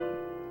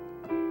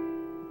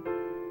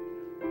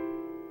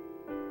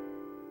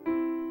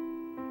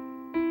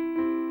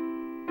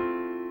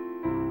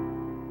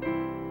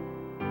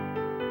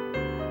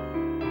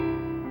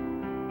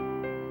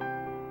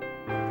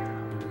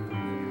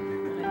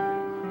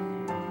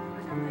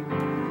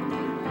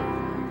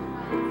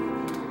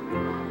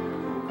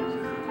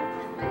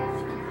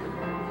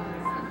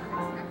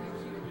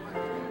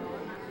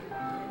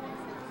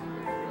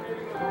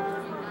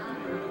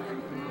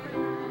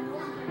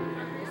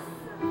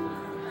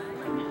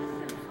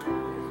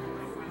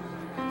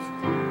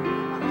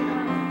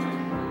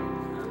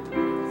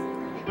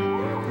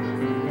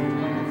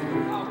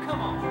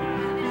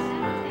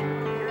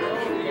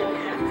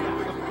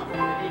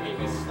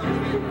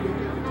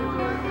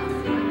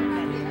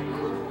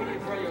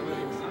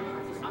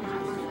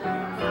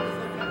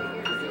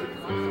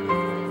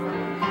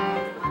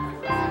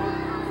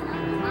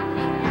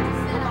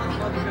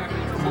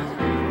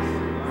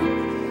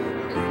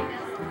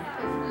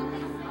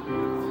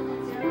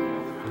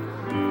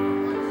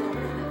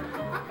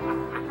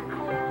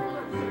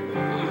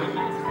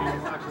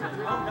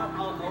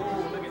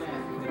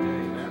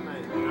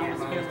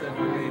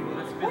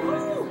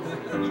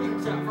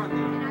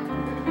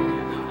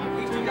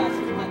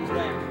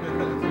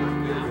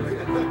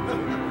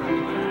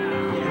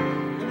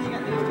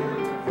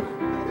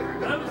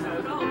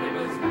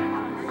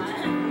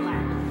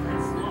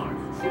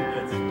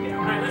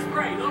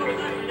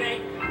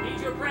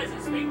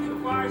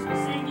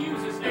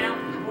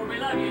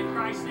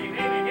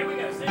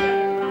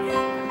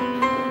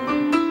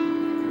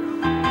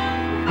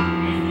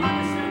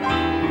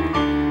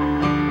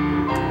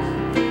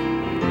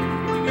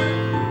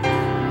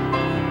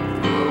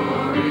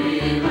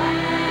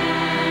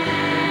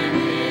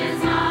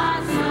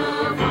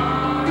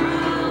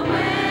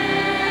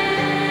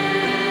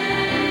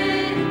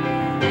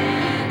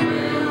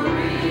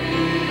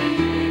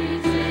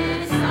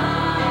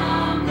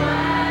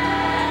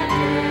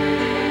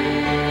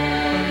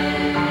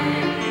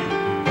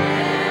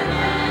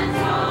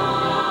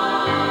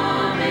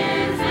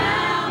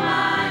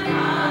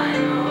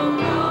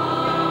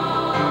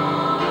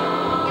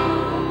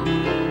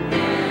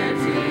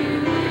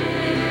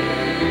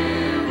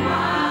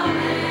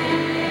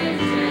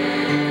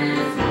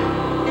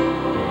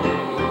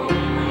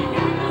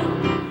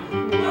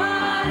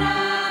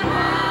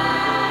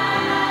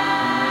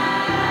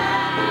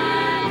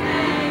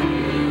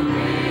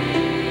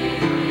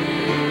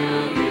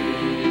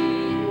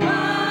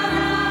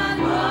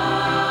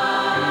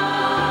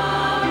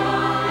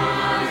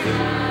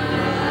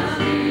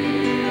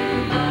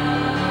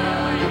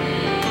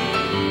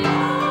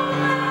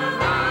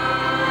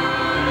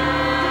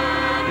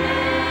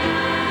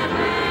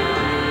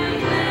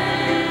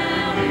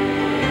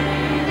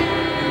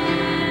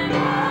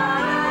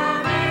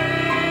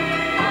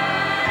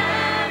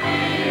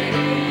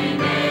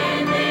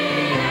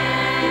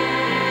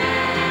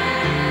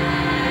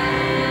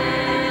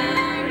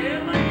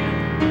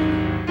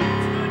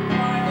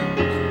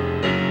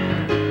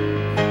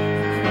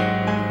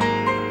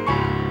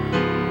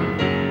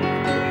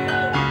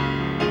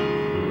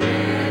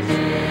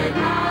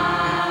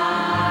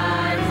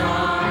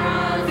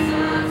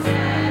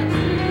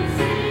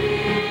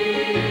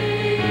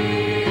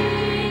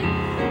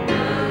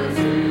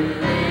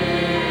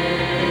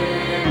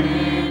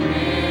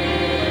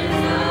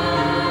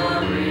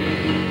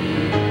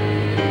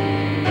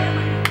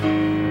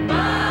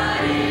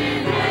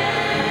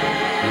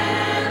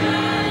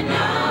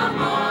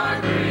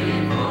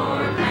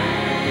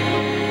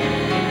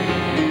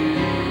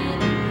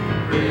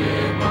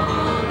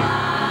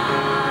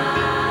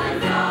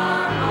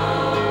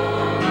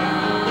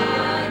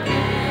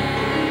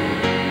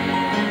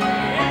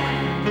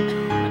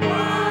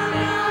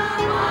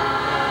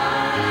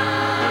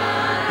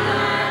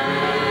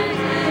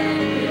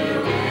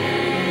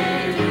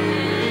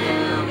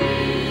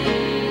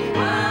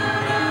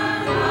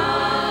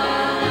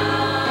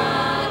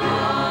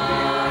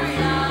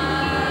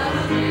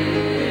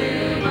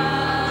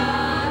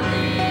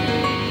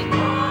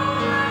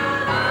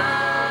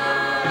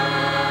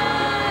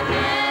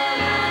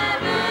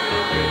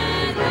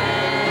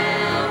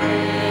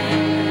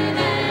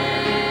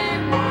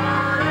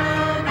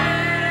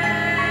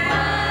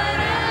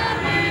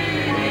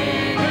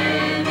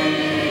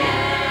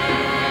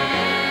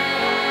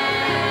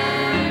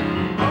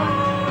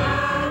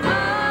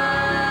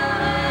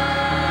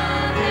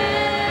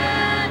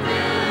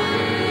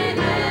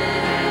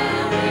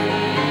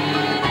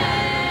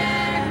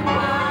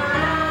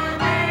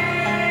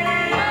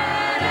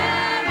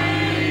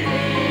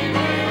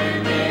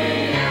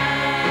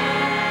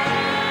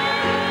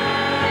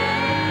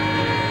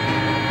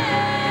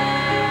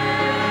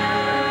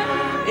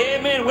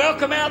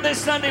welcome out this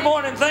Sunday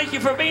morning. Thank you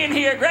for being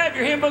here. Grab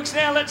your hymn books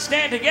now. Let's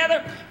stand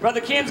together. Brother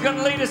Ken's going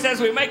to lead us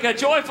as we make a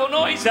joyful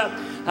noise.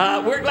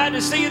 We're glad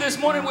to see you this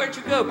morning. Where'd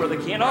you go,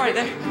 Brother Ken? All right,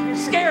 that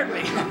scared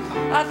me.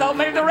 I thought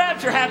maybe the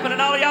rapture happened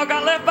and all of y'all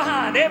got left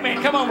behind.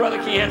 Amen. Come on,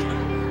 Brother Ken.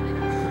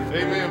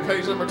 Amen.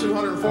 Page number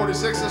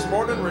 246 this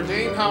morning.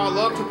 Redeemed, How I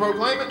Love to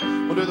Proclaim It.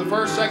 We'll do the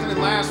first, second,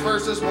 and last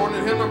verse this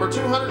morning. Hymn number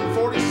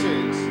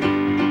 246.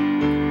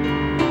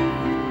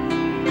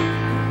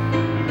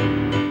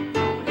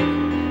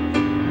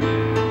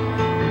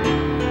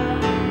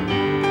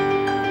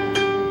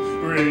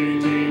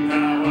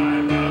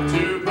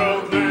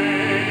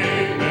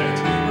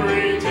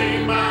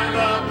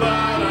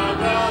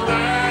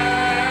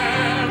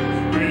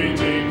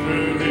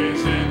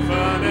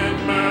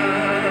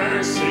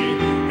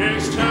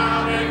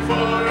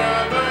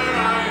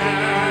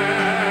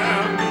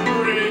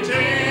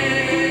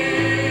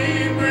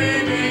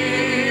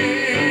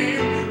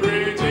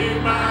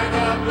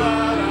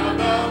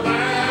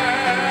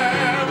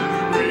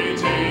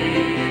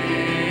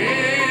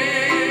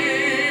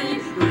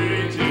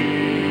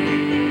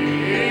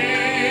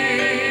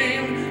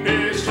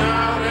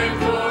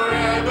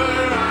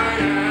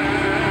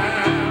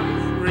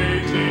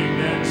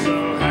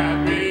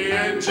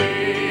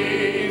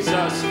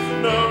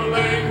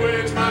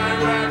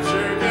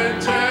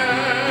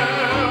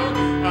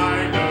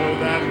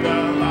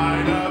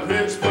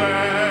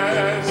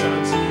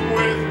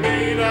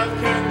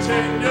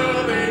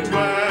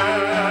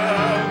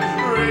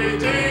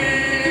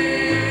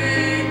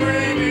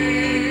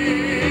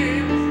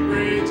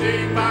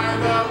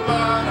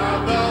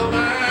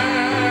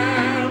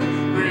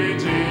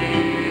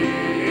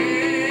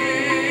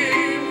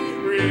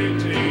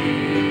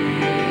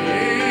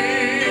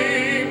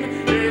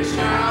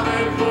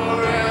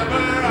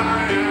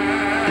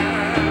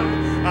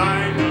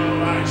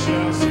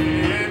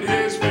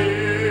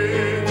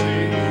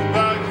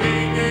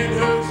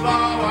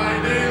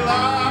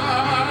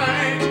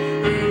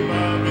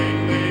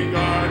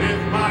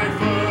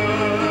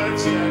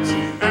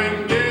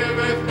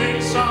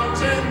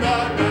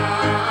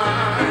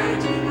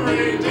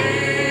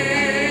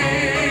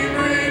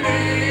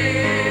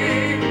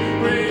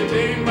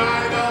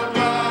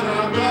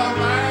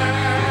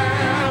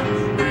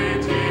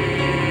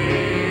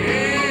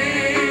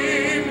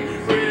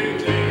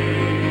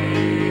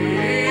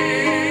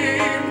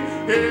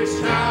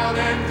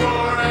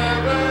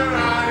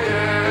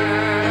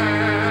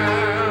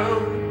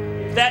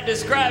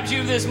 Describes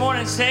you this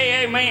morning.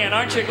 Say amen.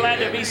 Aren't you glad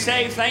to be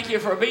saved? Thank you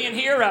for being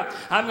here.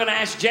 I'm going to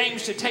ask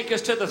James to take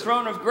us to the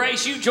throne of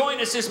grace. You join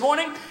us this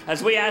morning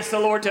as we ask the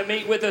Lord to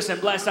meet with us and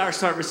bless our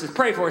services.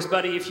 Pray for us,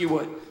 buddy, if you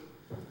would.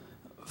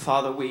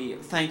 Father, we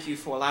thank you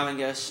for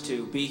allowing us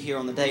to be here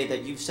on the day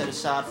that you've set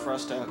aside for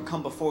us to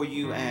come before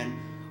you and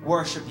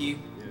worship you.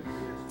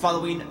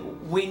 Father,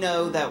 we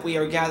know that we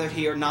are gathered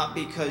here not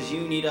because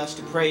you need us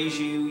to praise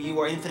you. You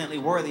are infinitely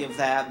worthy of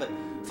that, but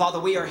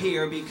Father, we are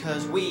here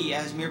because we,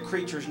 as mere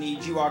creatures,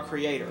 need you, our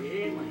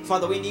Creator.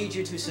 Father, we need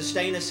you to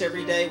sustain us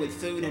every day with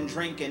food and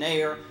drink and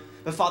air.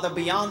 But Father,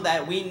 beyond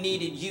that, we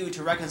needed you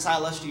to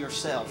reconcile us to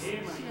yourself.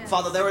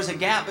 Father, there was a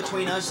gap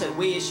between us that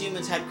we as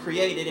humans had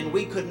created, and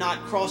we could not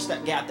cross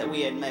that gap that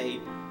we had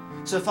made.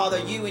 So Father,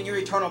 you in your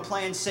eternal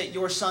plan sent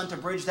your Son to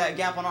bridge that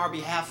gap on our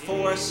behalf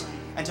for us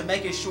and to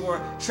make us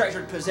your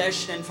treasured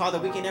possession. And Father,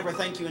 we can never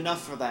thank you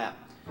enough for that.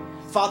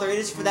 Father, it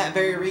is for that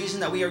very reason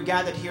that we are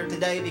gathered here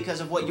today, because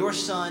of what your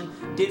Son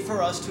did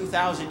for us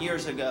 2,000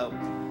 years ago.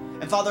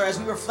 And Father, as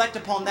we reflect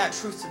upon that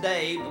truth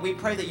today, we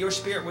pray that your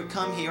Spirit would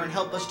come here and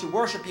help us to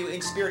worship you in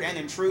spirit and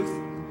in truth.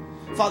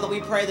 Father,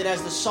 we pray that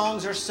as the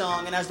songs are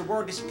sung and as the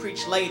word is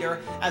preached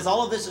later, as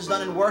all of this is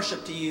done in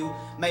worship to you,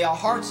 may our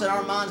hearts and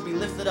our minds be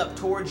lifted up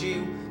towards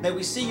you. May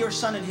we see your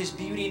Son in his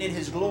beauty and in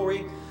his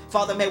glory.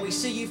 Father, may we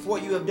see you for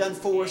what you have done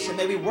for us, and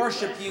may we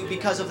worship you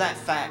because of that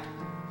fact.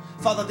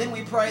 Father, then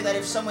we pray that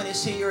if someone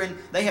is here and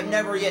they have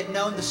never yet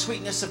known the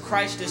sweetness of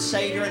Christ as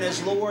Savior and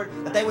as Lord,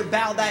 that they would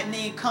bow that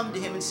knee and come to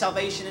him in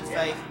salvation and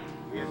faith.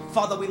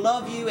 Father, we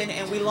love you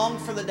and we long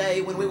for the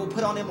day when we will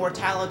put on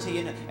immortality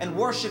and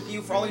worship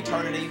you for all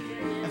eternity.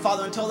 And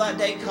Father, until that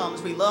day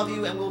comes, we love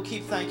you and we'll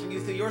keep thanking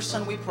you. Through your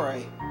Son we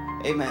pray.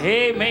 Amen.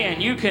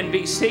 Amen. You can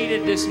be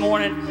seated this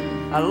morning.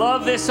 I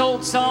love this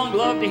old song.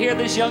 Love to hear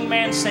this young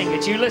man sing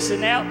it. You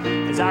listen now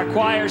as our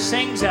choir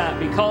sings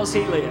Because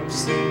He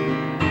Lives.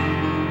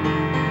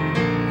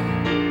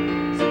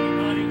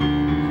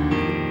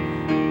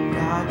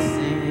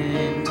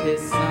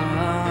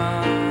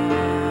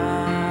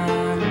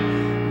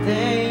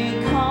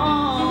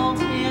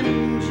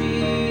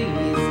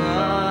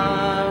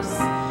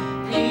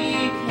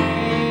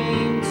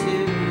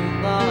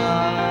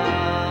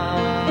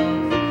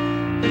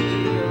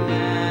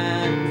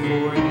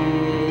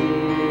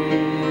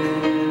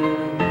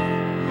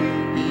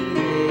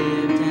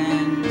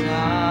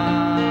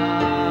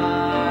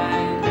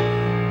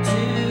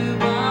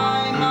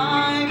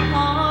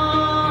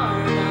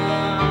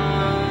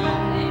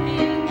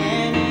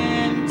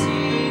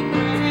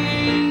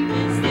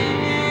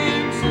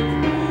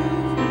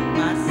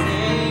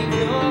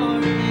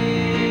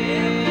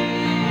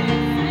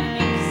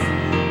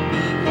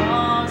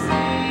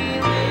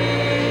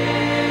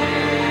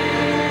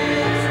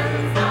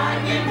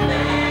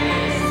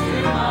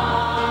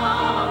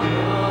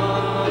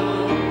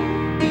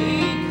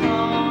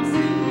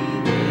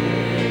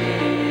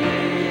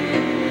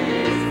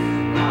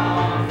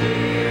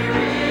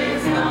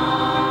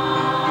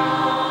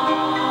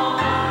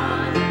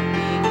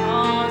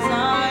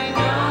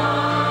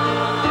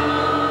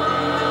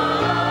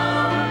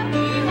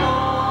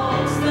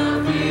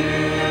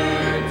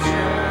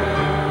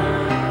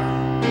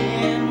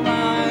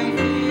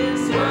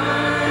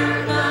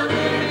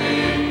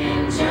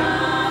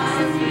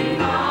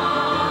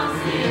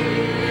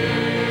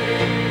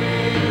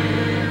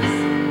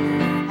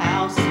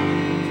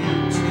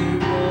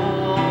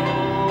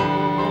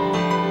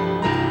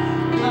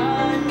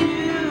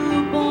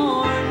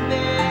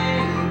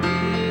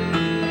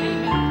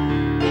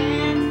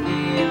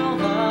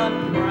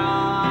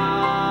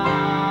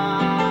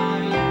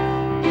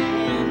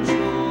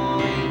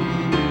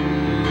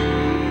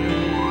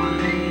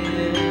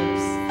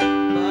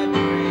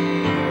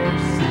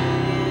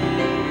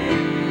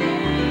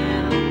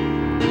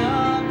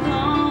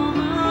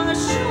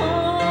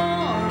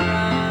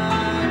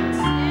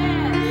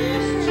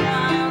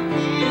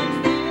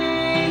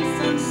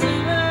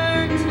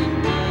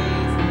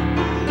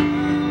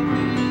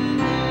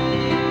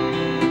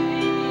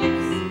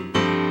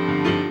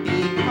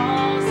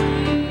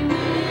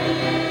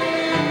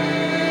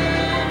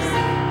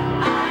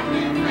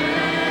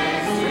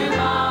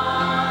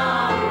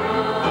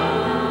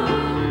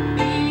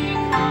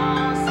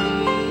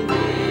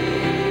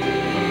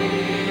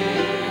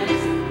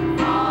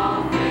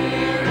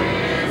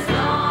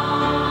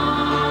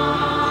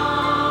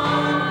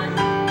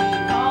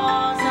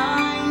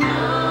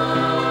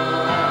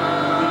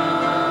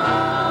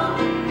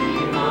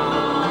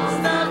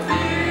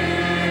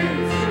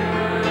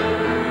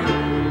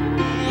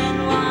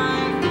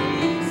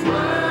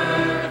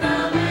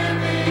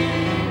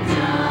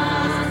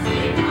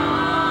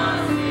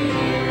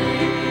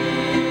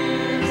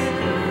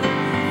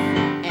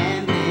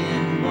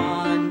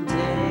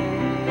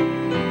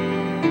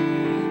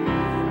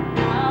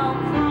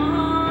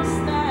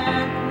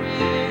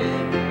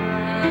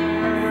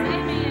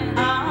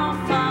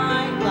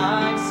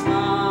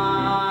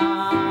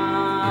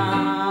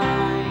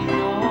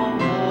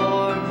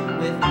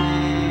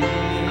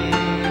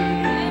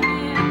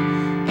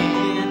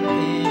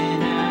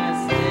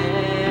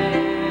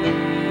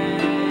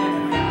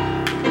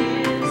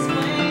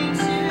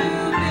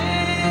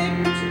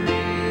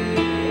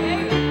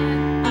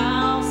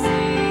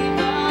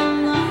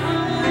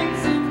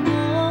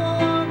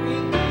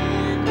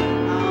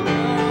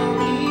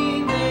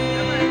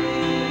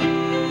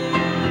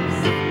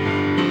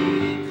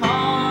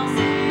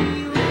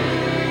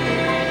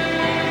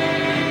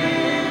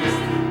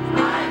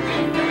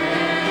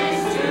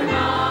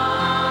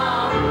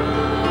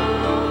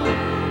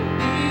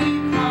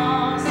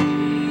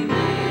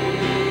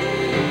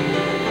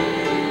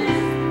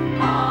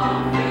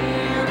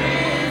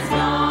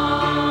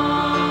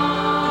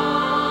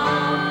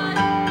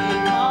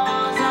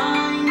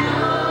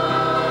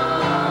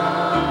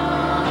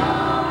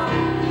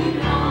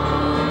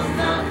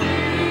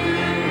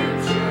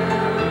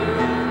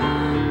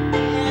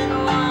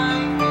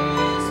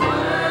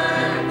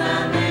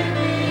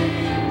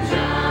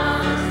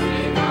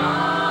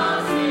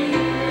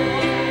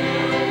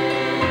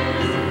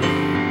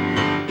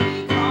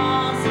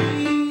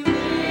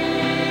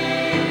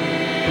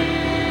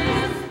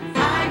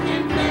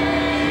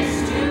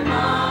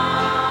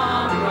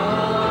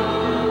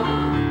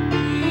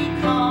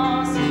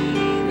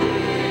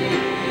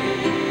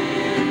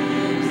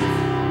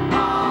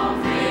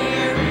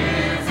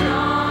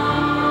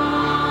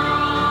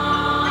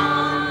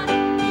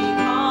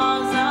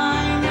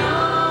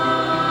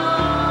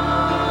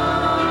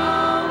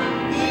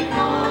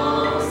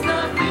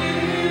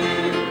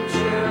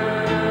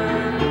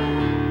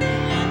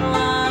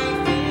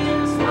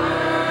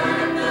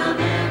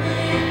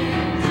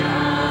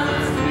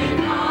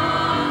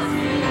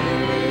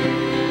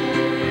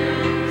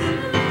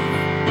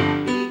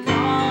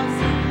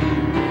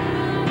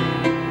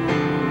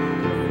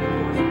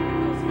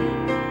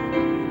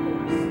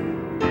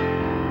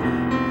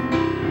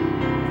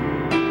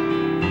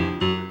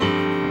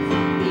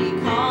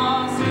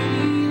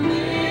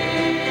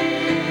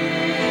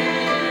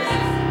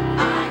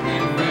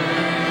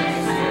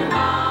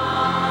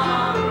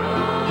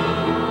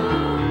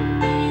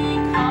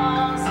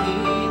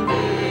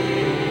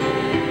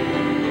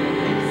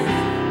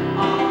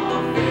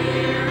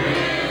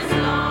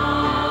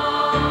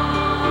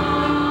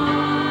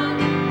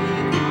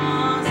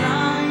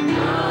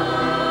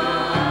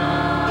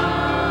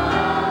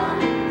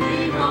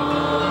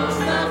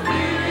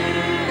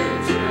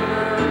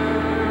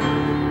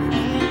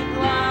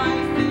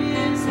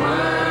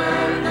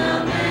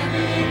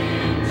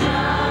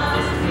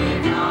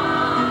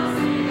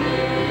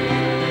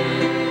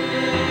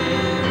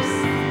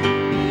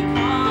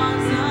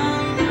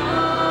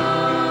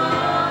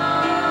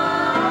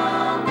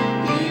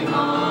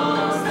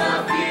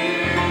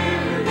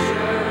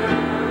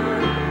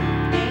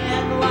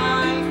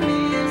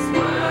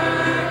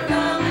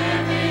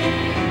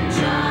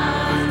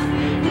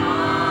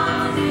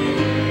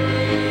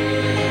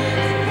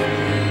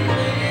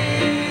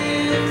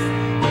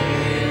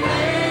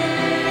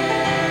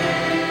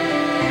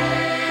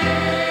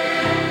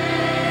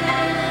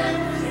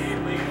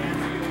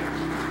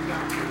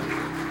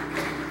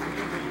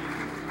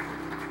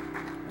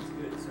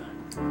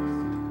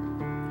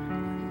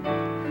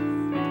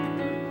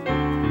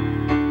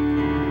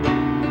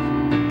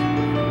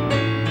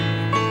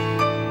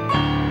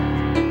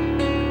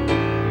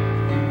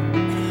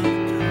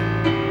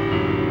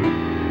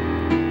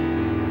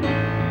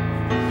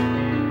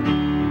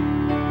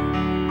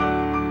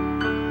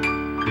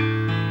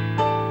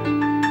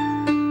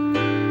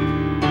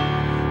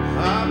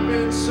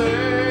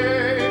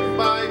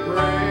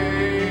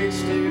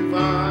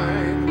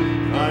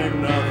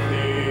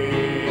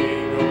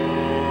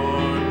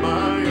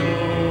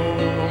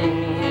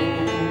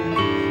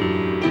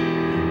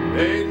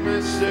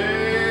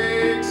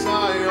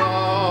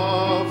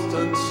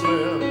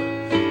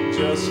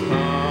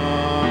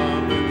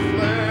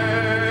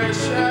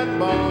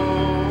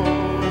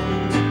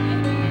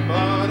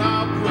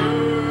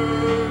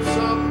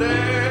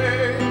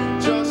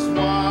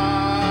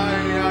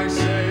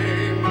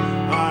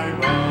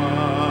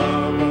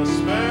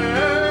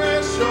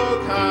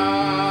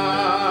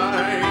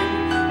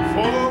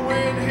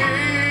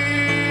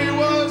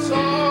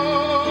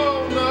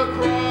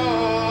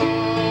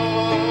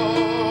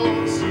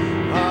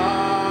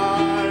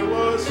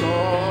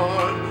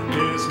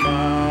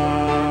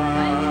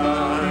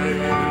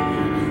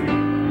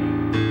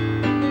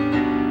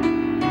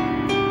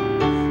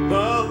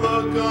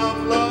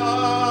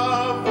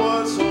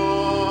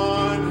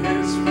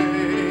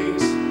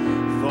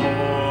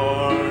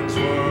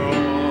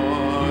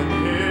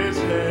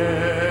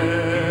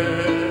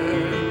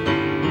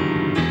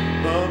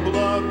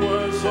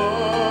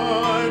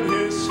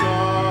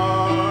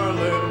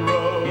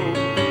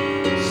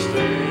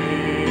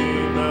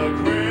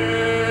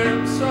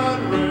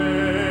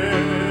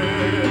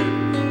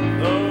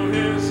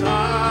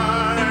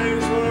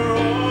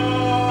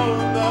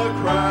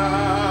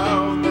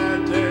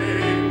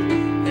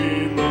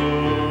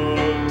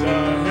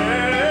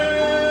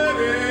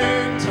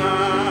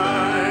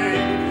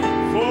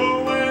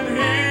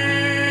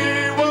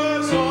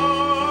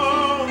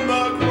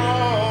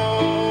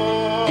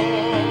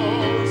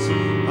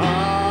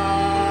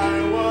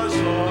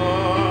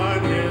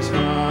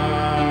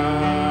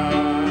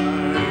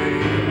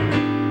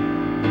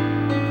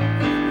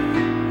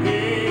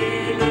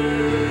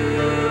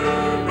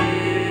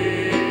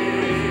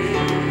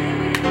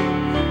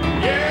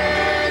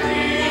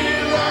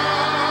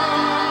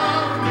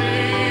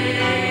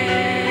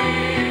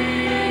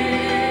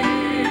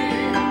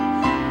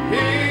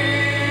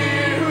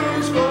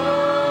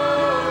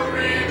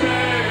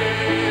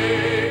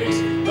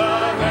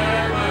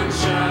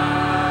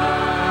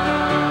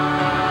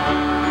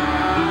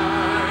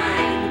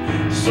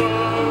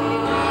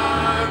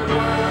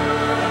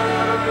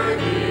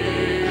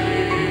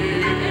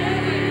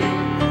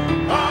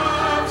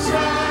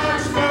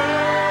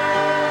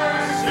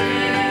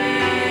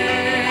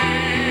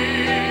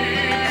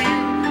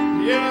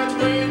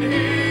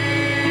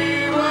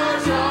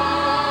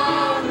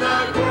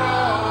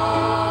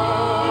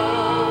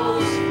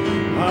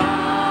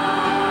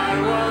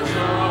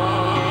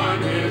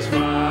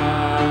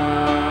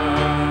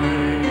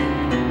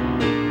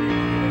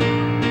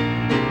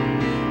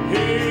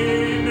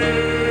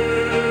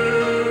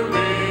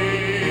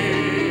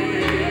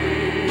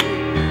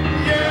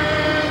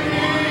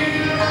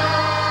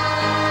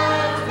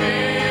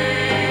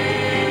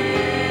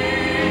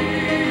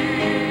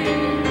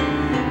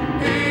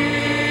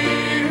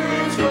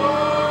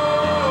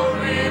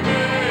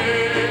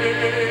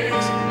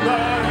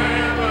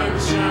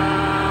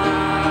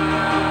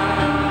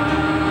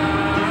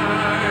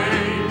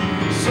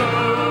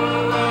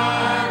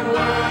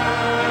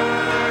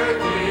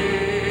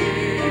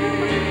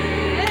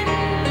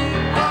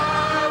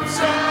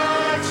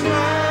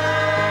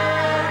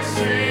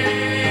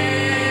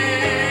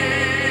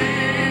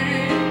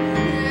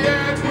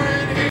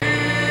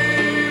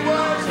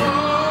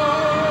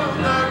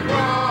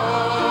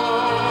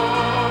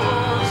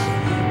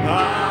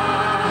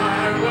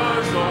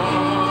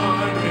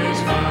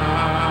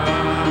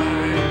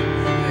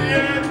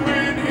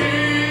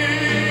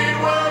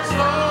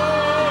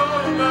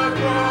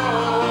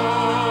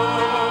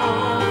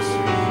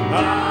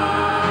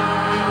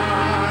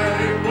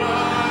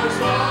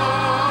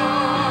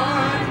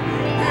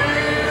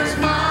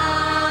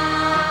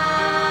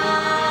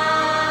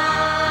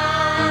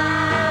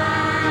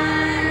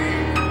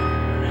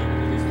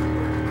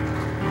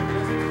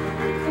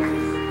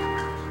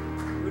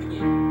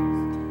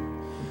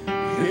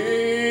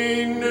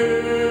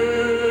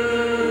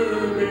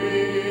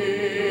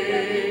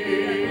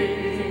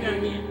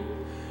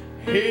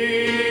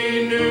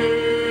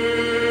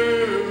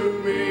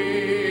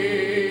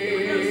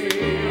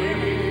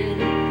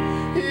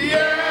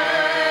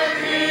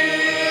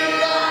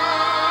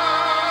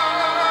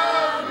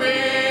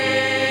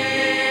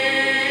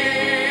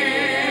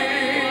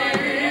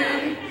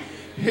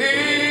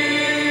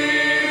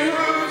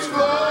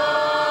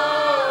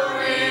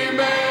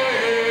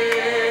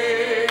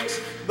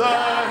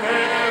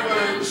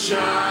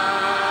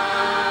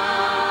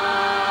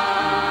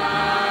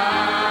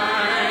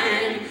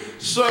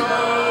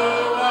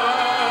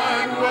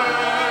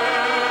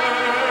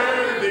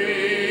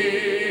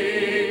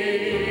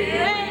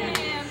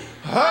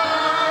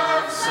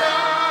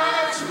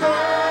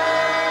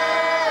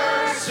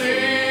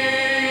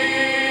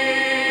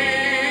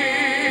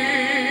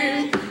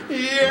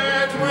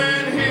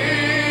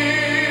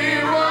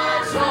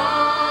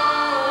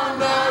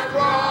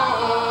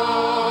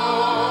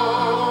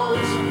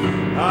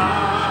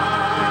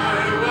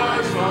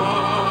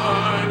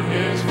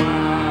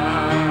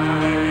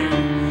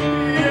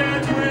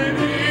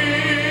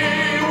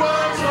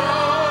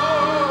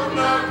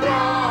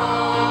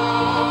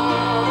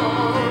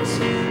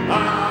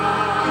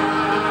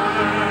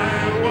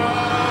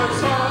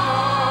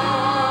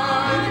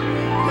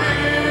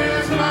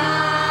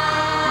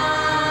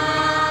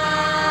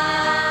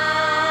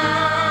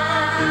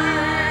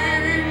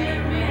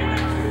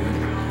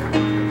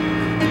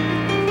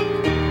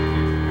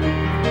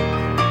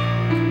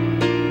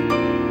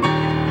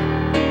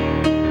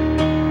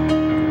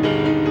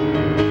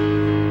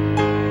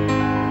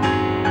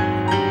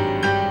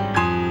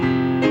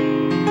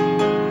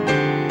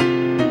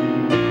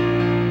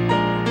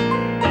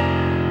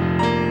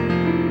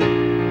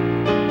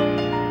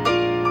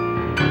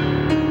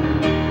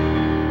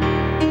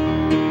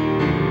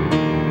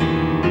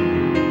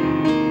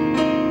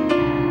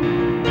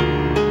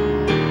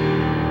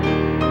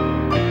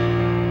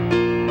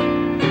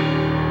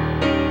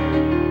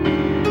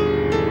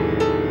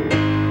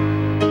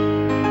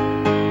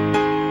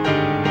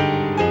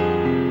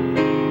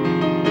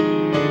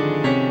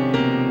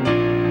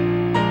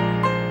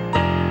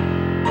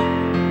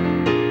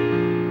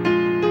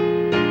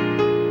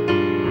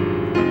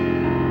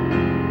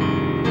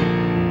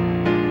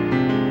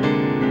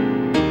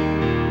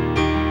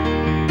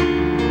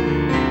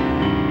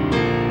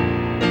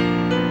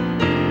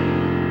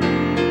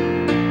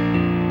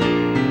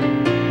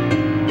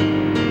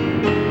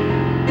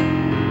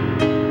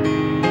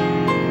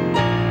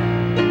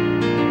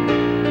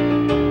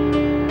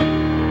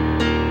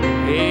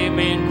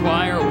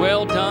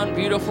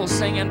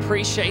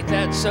 appreciate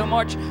that so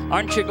much.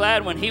 Aren't you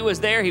glad when he was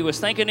there, he was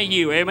thinking of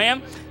you?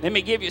 Amen? Let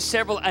me give you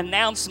several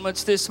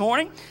announcements this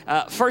morning.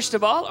 First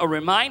of all, a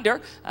reminder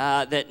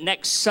that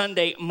next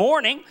Sunday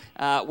morning,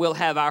 we'll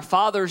have our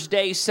Father's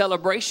Day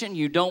celebration.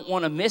 You don't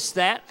want to miss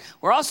that.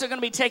 We're also going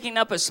to be taking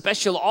up a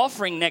special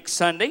offering next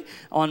Sunday.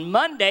 On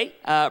Monday,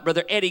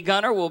 Brother Eddie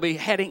Gunner will be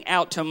heading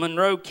out to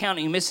Monroe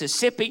County,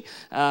 Mississippi,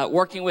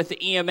 working with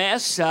the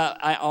EMS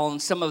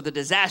on some of the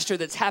disaster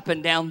that's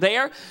happened down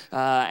there.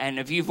 And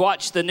if you've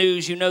watched the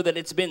news, you know that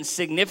it's been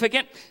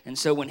significant. And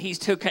so when he's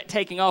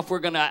taking off, we're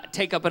going to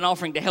take up an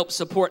offering to help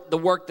support the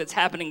work that's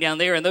happening down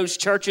there in those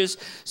churches.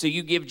 So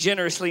you give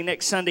generously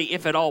next Sunday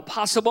if at all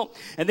possible.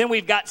 And then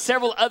we've got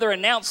several other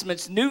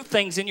announcements, new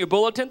things in your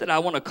bulletin that I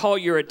want to call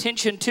your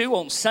attention to.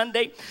 On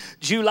Sunday,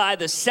 July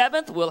the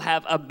 7th, we'll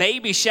have a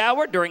baby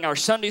shower during our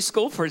Sunday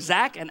school for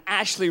Zach and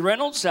Ashley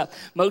Reynolds.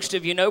 Most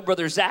of you know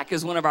Brother Zach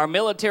is one of our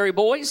military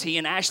boys. He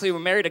and Ashley were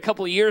married a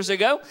couple of years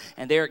ago,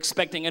 and they're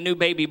expecting a new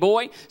baby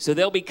boy. So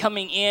they'll be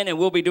coming in, and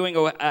we'll be doing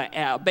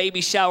a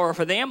baby shower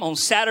for them. On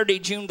Saturday,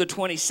 June the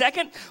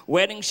 22nd,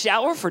 wedding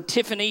shower for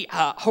Tiffany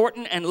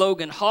Horton and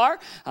Logan Haar.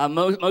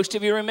 Most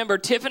of you remember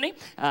Tiffany,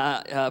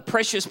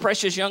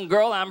 precious young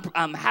girl.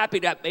 I'm happy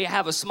to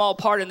have a small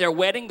part in their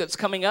wedding that's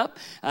coming up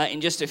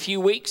in just a few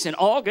weeks in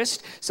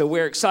August. So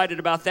we're excited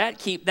about that.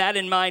 Keep that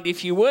in mind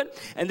if you would.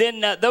 And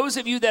then those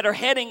of you that are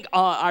heading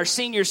our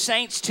senior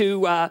saints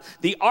to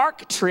the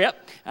ARC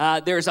trip,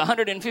 there's a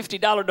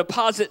 $150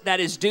 deposit that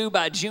is due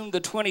by June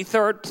the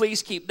 23rd.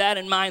 Please keep that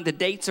in mind. The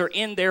dates are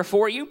in there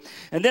for you.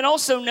 And then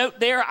also note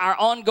there our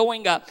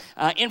ongoing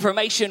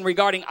information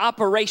regarding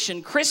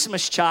Operation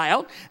Christmas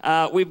Child.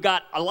 We've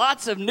got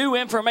lots of new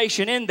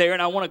information in there,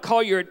 and I want to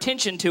call your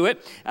attention to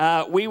it.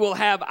 We will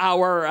have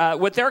our,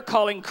 what they're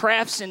calling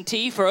Crafts and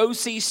Tea for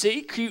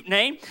OCC, cute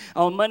name,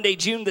 on Monday,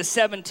 June the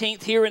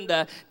 17th, here in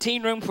the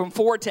teen room from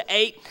 4 to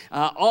 8.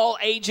 All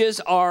ages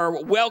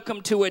are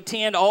welcome to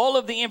attend. All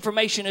of the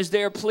information is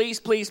there. Please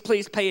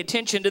pay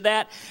attention to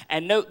that,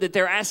 and note that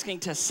they're asking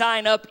to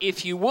sign up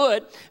if you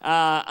would,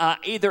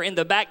 either in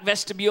the back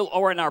vestibule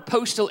or in our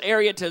postal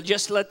area, to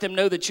just let them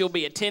know that you'll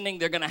be attending.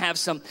 They're going to have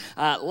some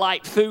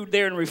light food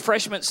there and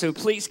refreshments, so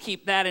please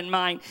keep that in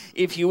mind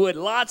if you would.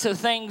 Lots of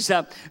things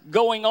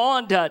going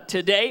on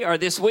today or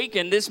this week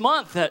and this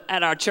month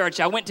at our church.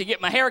 I went to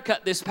get my hair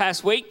cut this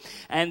past week,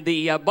 and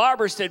the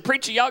barber said,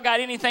 "Preacher, y'all got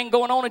anything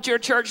going on at your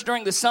church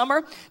during the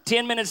summer?"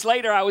 10 minutes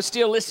later, I was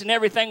still listing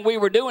everything we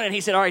were doing, and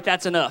he said, "All right,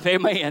 that's enough."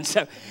 Amen.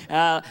 So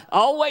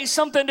always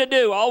something to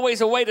do,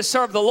 always a way to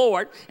serve the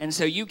Lord, and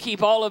so you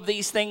keep all of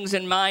these things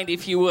in mind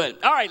if you would.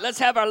 All right, let's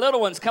have our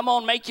little ones. Come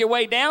on, make your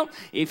way down.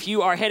 If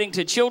you are heading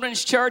to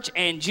Children's Church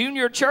and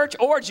Junior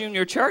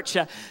Church,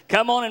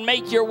 come on and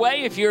make your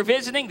way. If you're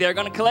visiting, they're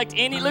going to collect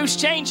any loose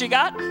change you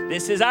got.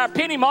 This is our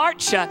penny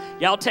march.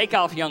 Y'all take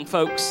off, young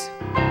folks.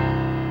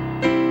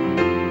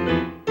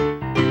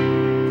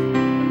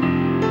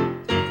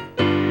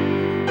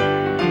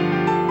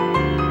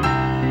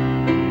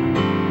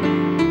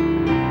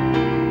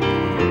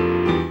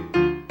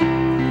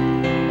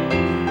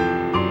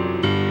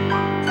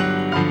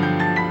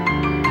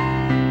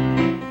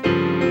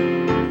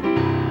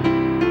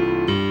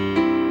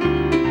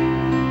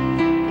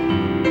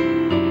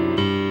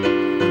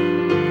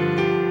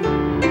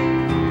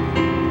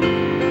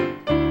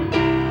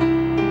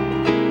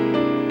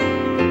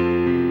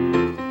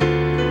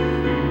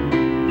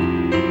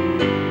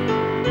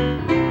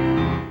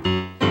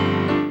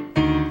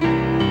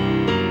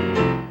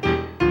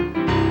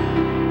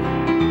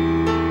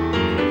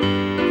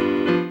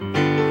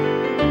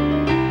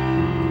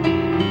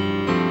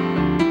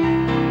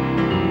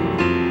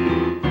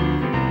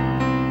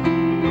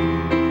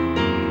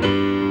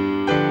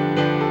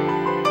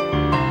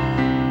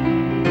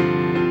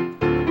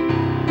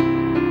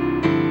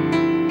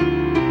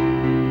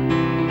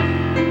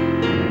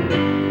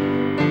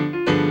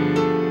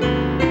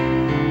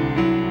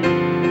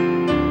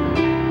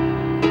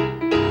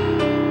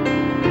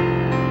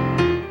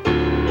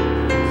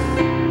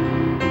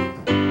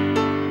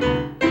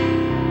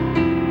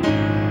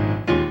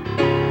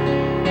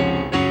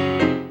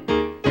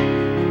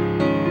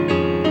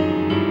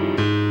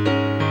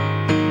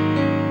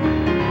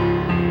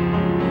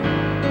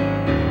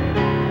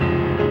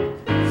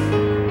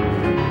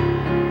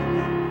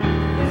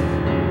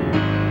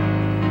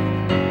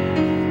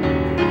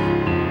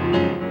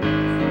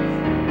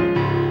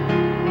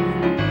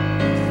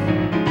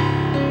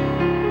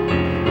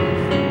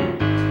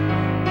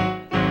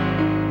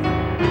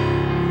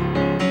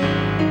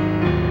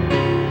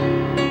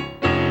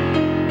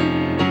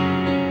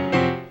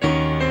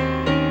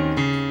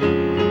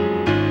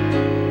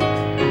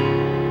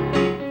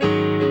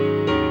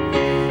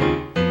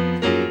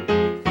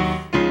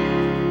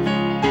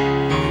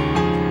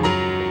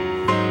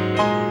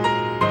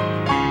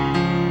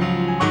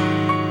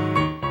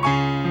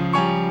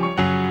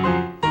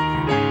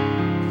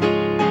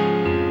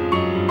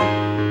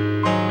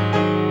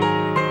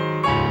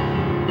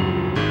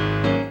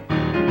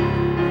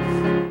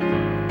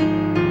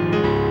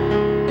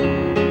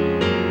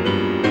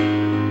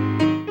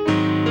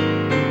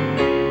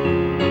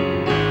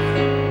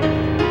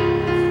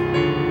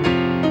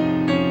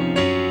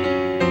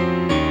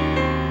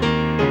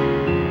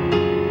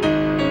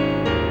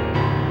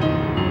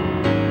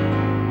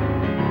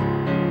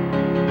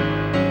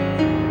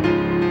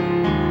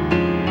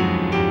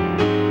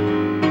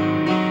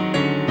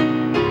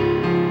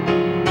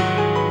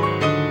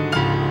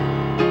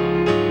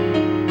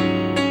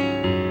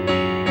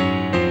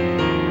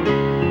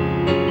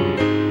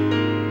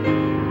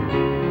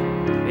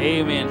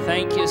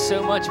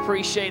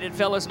 appreciate it.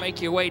 Fellas, make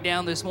your way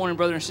down this morning.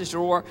 Brother and Sister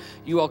Roar,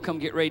 you all come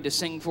get ready to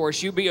sing for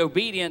us. You be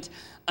obedient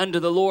unto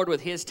the Lord with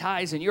his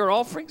tithes and your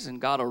offerings,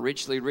 and God will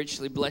richly,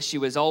 richly bless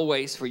you as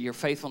always for your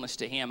faithfulness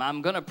to him.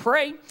 I'm going to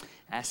pray,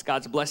 ask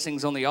God's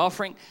blessings on the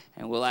offering,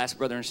 and we'll ask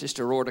Brother and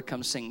Sister Roar to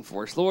come sing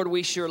for us. Lord,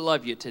 we sure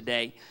love you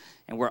today,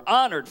 and we're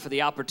honored for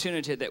the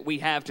opportunity that we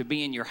have to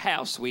be in your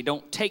house. We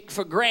don't take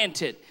for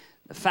granted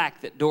the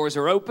fact that doors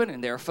are open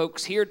and there are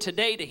folks here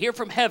today to hear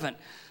from heaven.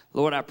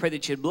 Lord, I pray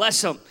that you'd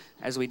bless them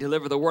as we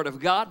deliver the word of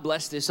God.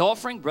 Bless this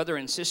offering, Brother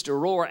and Sister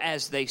Roar,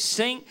 as they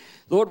sing.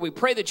 Lord, we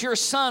pray that your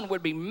Son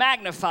would be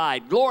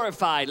magnified,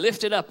 glorified,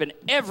 lifted up in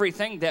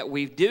everything that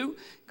we do,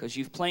 because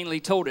you've plainly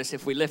told us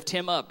if we lift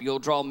him up, you'll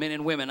draw men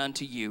and women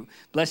unto you.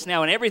 Bless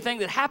now in everything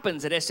that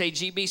happens at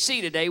SAGBC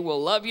today.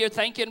 We'll love you,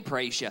 thank you, and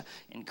praise you.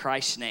 In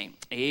Christ's name,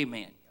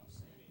 amen.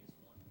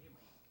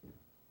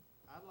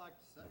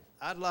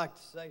 I'd like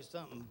to say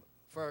something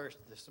first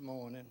this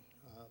morning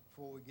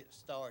before we get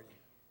started.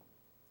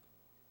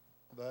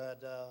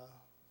 But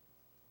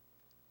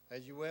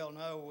as you well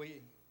know,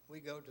 we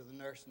go to the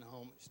nursing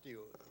home at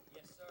Stewart.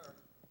 Yes, sir.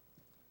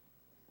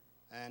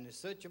 And it's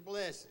such a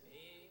blessing.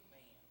 Amen.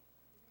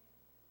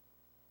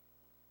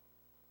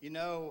 You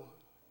know,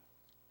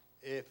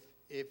 if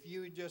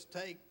you would just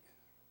take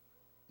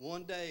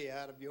one day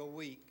out of your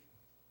week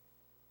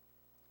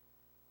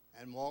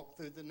and walk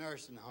through the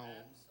nursing home,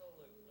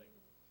 Absolutely.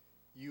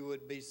 you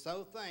would be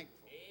so thankful.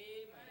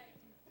 Amen.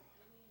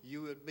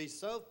 You would be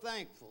so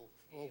thankful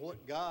for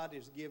what God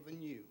has given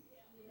you.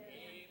 Amen.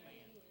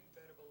 You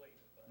better believe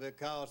it, bud.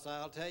 Because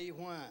I'll tell you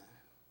why.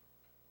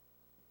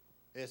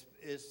 It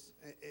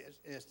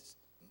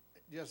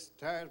just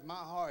tears my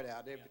heart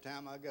out every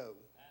time I go.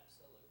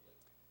 Absolutely.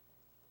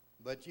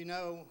 But you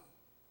know,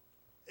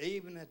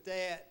 even at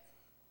that,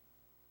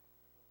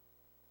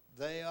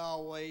 they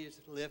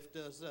always lift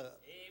us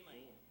up.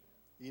 Amen.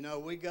 You know,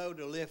 we go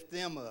to lift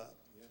them up.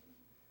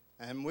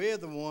 And we're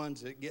the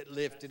ones that get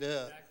lifted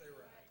up. Exactly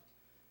right.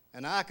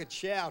 And I could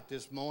shout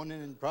this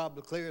morning and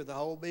probably clear the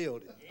whole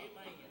building.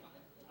 Amen.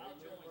 I'll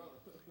join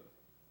you.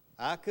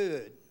 I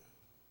could.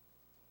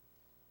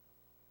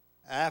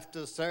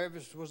 After the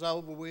service was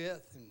over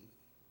with and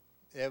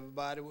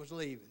everybody was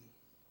leaving,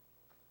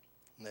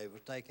 they were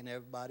taking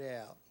everybody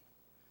out.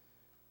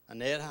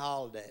 Annette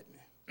hollered at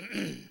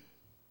me.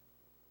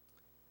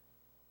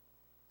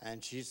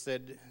 And she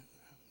said,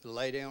 the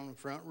lady on the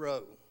front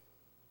row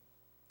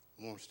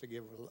wants to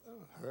give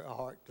her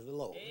heart to the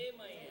Lord.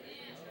 Amen.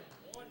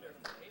 Wonderful.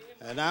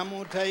 Amen. And I'm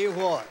going to tell you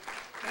what.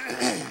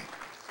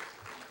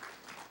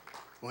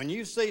 When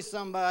you see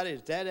somebody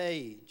at that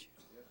age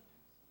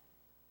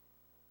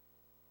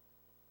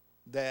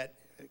that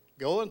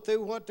going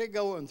through what they're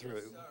going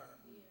through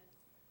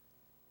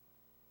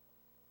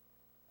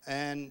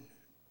and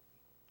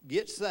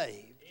get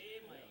saved,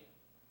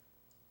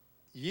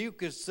 you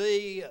could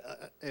see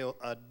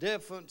a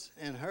difference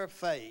in her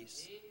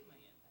face.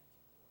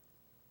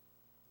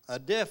 A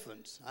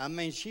difference. I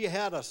mean, she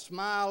had a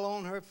smile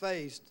on her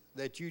face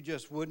that you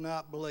just would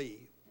not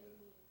believe.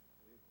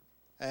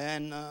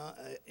 And,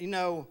 you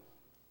know,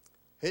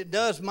 it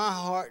does my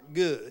heart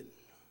good.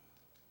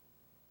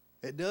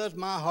 It does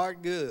my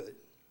heart good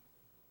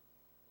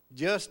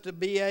just to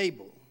be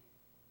able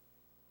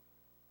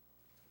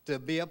to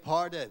be a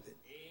part of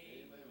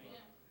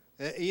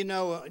it. You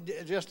know,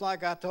 just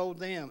like I told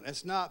them,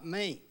 it's not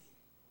me.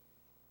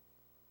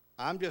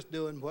 I'm just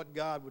doing what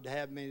God would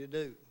have me to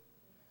do.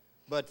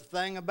 But the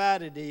thing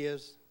about it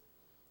is,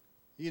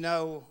 you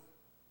know,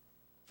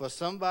 for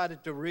somebody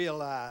to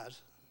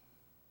realize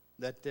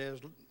that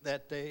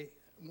they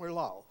were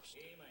lost.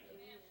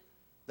 Amen.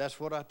 That's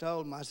what I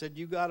told them. I said,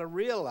 you got to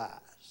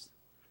realize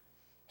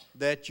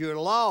that you're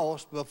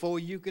lost before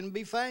you can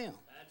be found.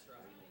 That's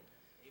right.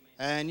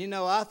 Amen. And, you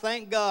know, I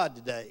thank God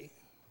today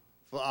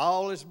for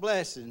all his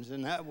blessings,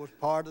 and that was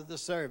part of the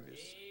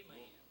service.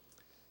 Amen.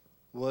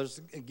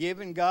 Was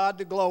giving God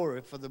the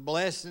glory for the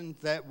blessings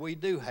that we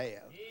do have.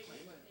 Amen.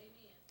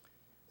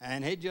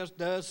 And it just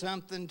does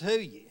something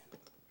to you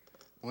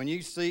when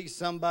you see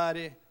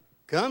somebody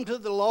come to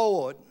the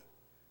Lord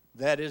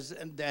that is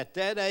at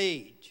that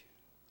age,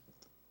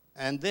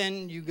 and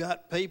then you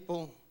got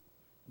people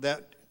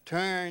that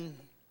turn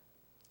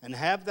and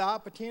have the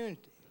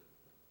opportunity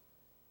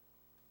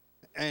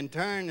and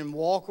turn and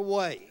walk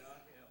away.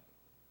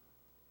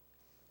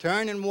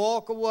 Turn and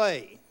walk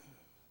away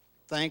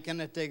thinking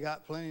that they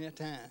got plenty of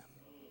time.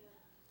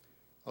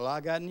 Well,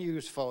 I got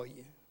news for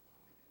you.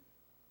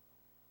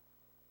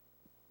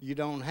 You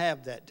don't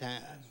have that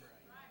time.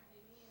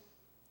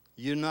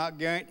 You're not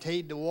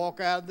guaranteed to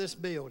walk out of this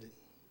building.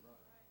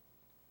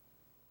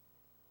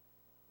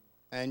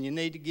 And you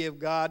need to give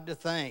God the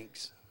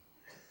thanks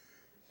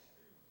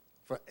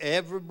for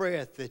every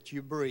breath that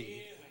you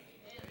breathe.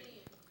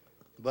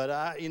 But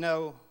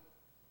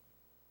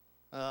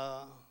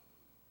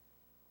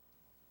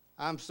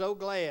I'm so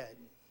glad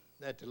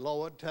that the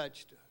Lord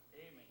touched her.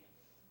 Amen.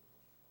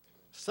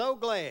 So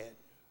glad.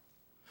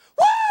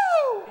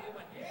 Woo!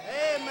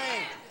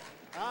 Amen.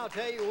 I'll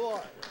tell you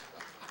what.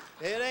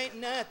 It ain't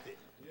nothing.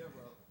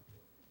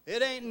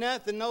 It ain't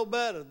nothing no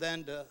better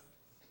than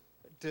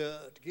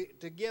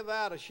to give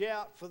out a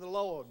shout for the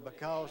Lord,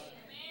 because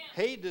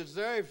He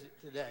deserves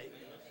it today.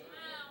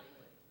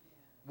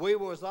 We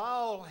was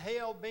all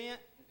hell-bent,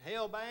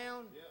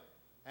 hell-bound,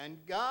 and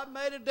God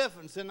made a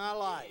difference in our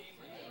life.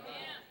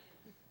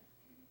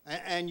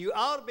 And you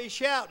ought to be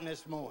shouting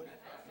this morning.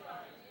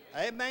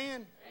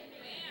 Amen.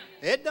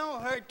 It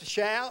don't hurt to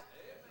shout.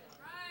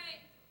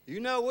 You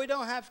know, we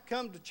don't have to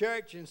come to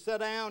church and sit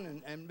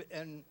down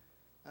and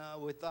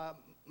with our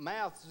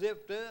mouth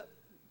zipped up.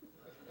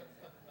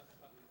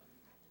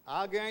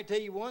 I'll guarantee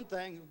you one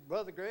thing,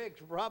 Brother Greg's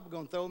probably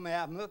going to throw me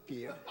out up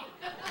here.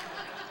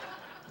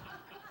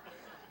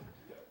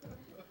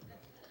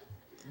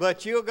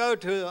 But you'll go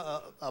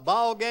to a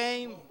ball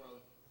game.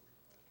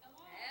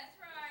 That's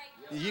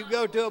right. You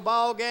go to a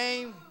ball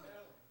game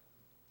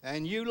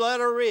and you let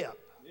her rip.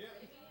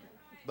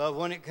 But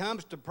when it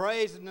comes to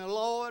praising the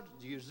Lord,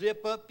 you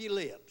zip up your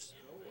lips.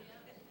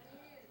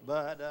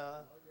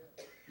 But,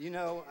 you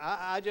know,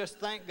 I just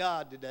thank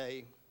God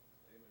today.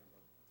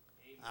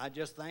 I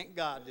just thank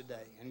God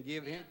today and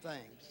give Him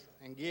thanks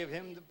and give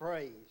Him the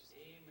praise.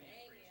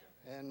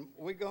 And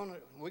we're gonna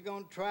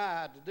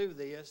try to do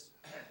this.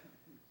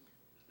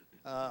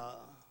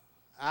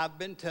 I've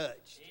been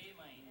touched.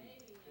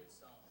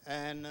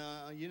 And,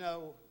 you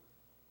know,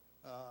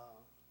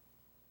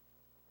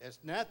 it's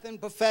nothing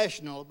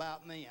professional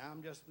about me.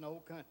 I'm just an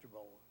old country boy.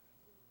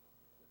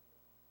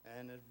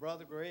 And as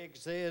Brother Greg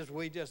says,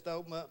 we just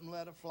open up and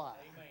let it fly.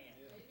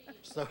 Amen.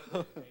 So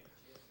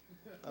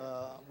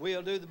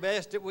we'll do the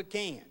best that we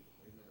can.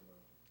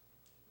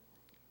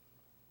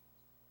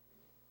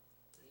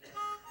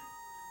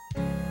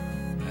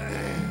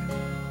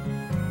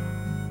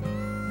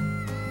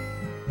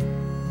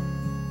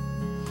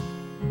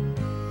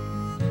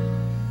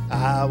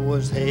 I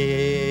was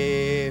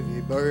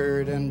heavy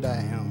burdened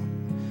down.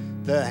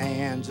 The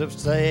hands of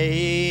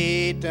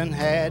Satan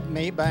had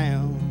me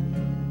bound.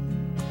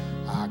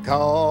 I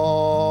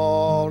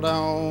called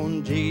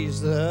on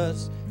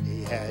Jesus.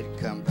 He had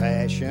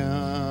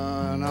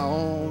compassion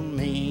on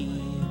me.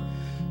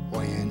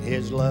 When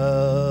His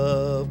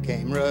love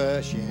came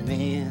rushing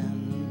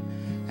in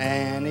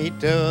and He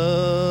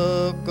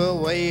took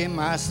away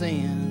my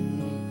sin,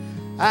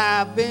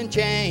 I've been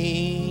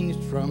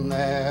changed from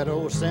that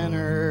old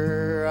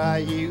sinner I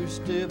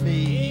used to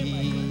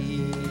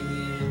be.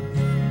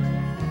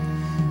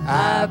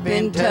 I've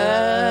been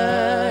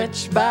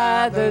touched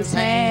by those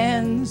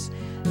hands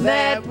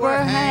that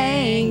were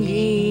hanging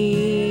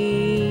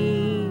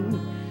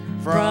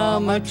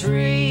from a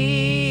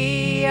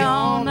tree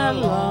on a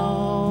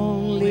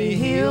lonely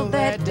hill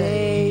that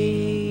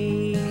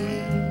day.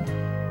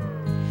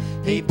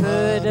 He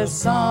put a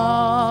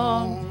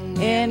song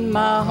in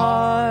my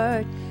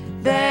heart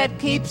that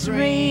keeps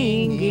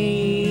ringing.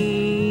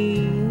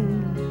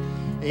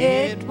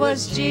 It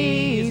was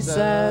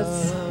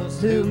Jesus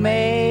who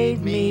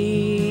made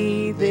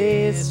me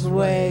this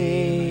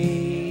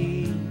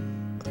way.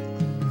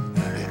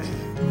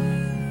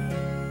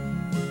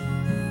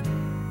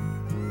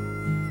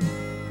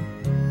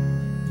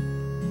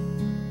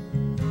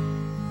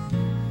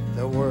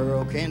 The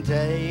world can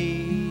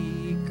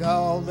take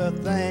all the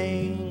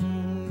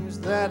things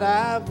that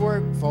I've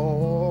worked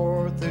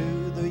for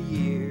through the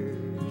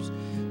years.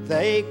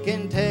 They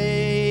can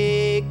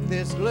take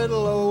this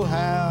little old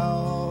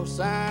house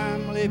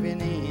I'm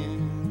living in.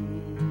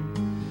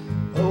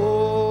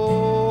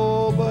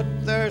 Oh, but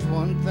there's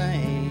one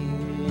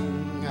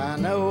thing I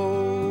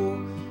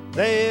know,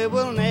 they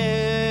will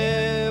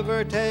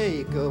never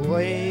take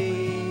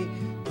away.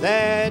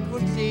 That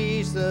was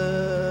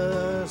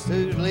Jesus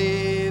who's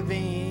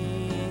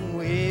living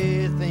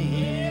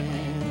within.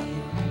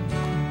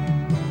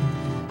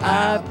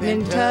 I've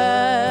been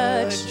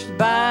touched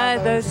by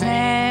those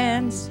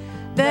hands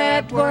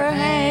that were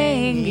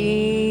hanging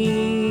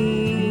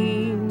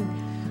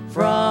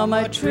from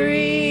a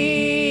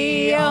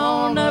tree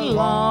on a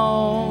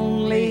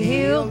lonely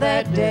hill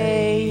that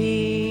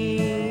day.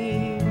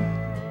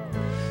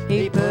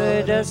 He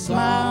put a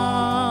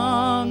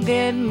song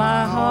in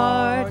my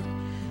heart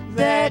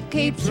that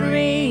keeps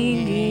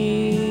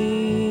ringing.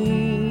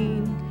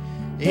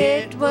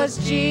 It was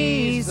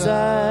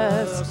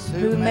Jesus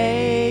who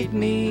made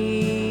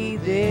me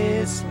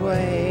this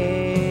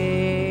way.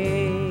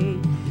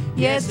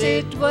 Yes,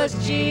 it was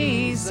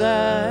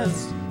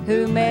Jesus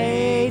who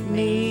made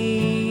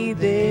me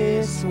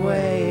this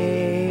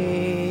way.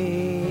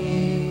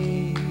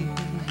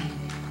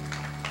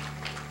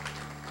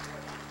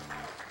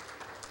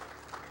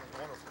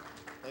 Wonderful.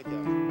 Thank you.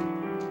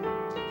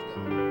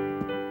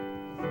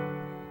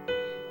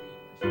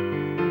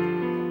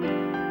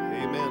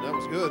 Amen. That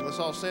was good. Let's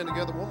all stand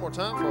together one more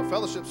time for a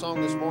fellowship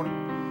song this morning.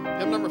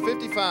 Hymn number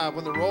 55.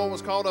 When the roll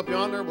was called up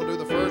yonder, we'll do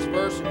the first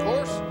verse and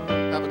chorus.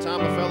 Have a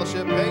time of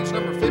fellowship. Page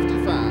number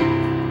 55.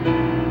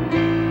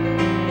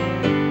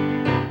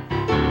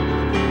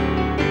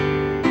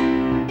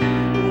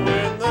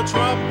 The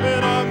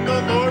trumpet of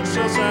the Lord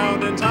shall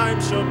sound, and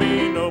time shall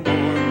be no more.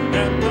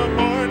 And the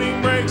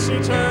morning breaks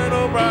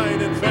eternal,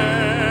 bright and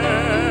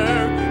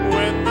fair.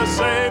 When the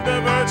Savior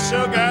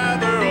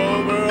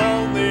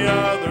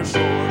other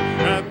shore.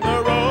 And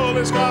the roll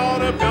is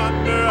called up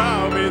yonder,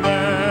 I'll be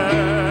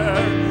there.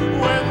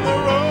 When the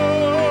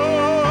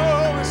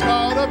roll is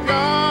called up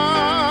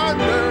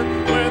yonder,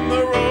 when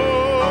the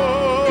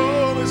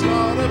roll is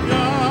called up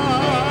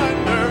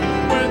yonder,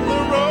 when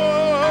the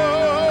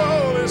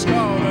roll is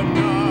called up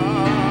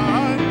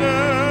yonder,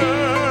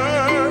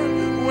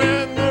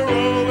 when the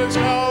roll is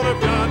called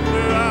up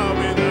yonder, I'll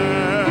be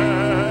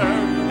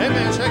there.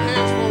 Amen. Shake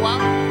hands for a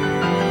while.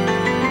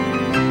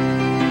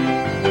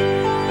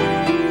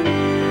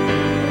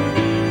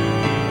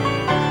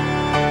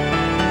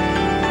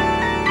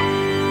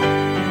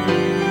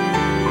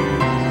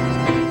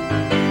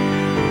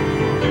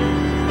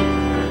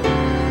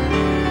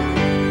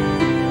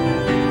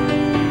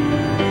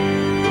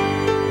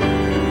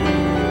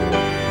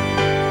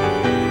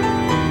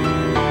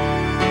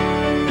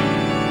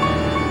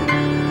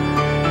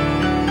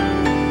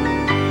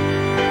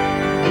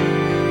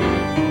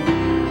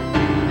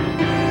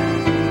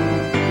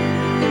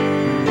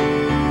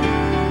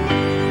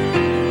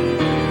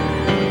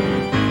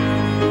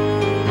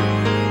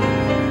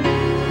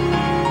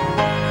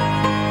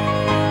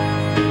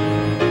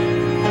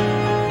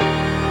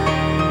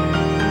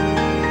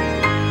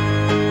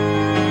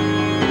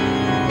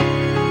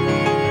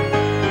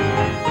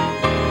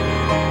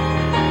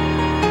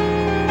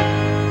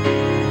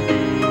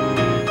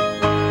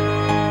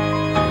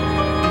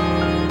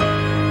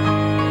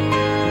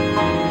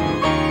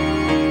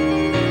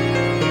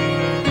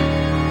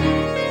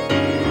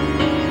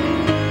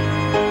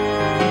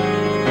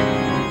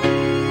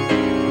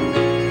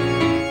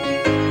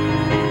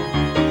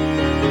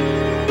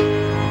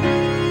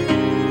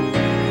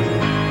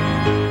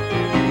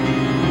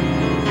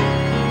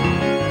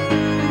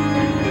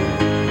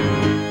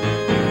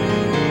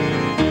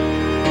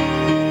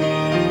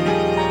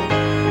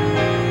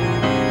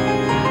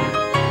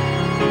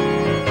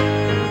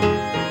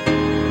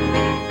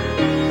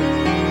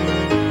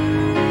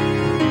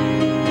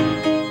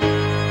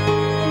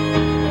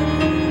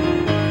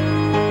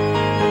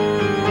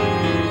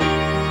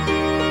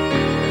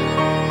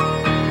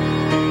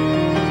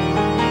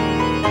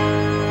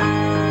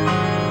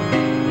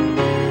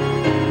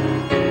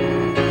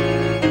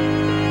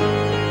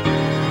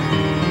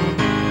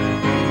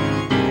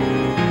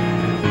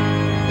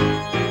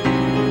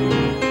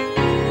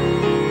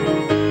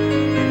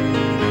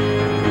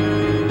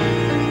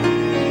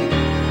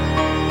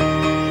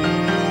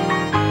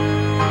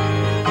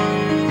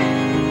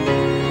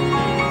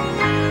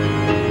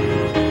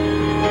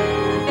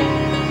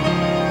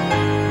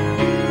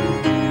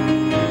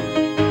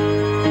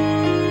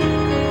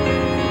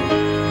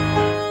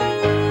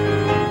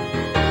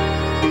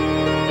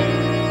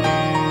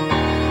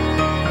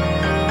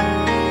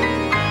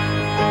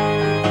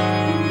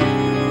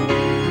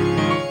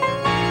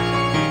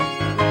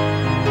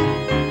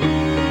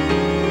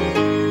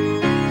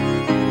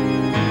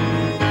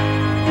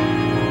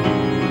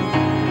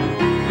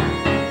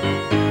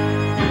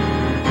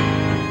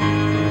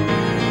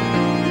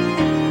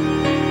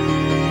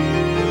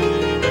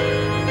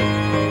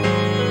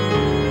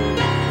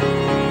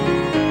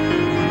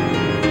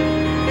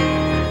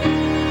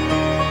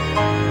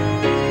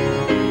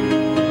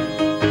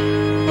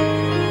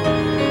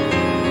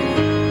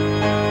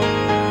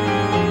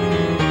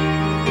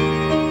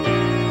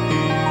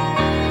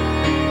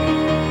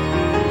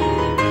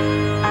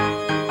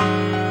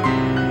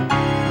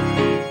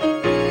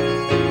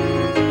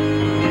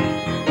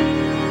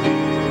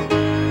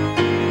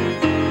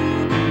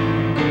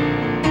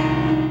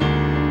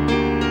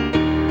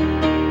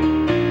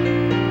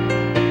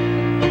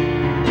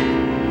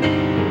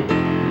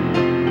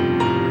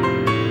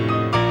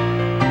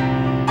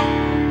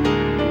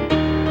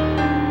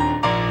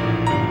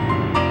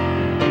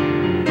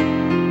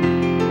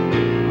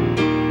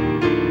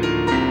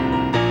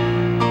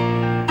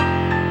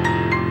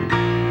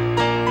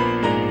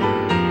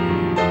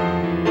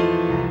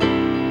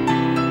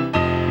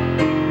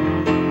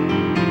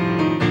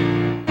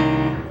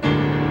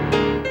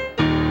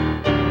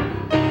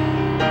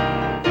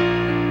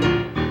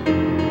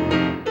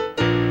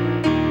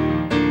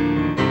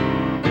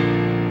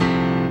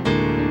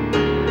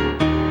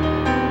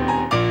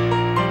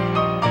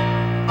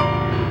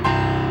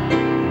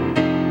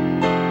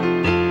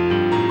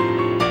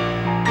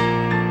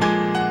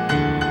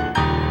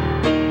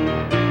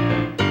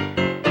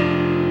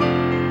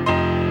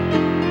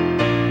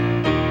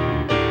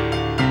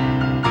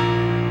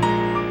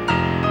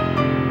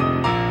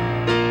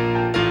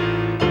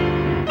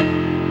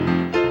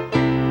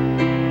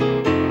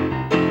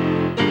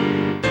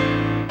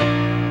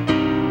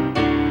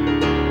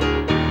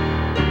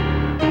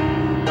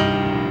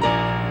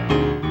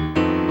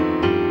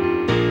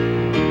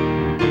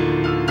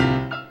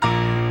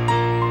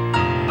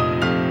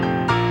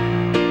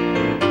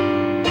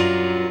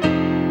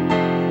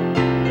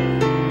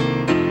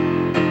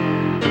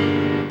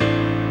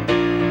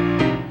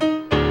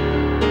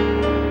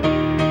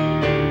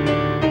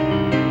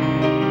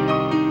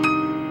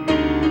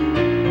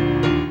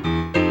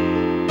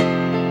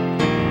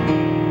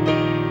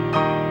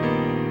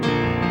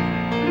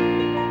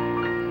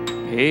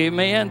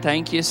 Amen.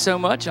 Thank you so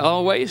much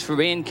always for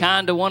being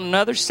kind to one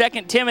another. 2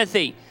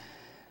 Timothy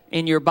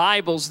in your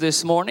Bibles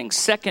this morning.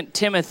 2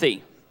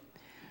 Timothy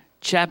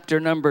chapter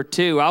number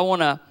 2. I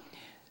want to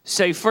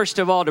say first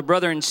of all to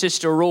Brother and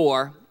Sister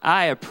Roar,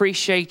 I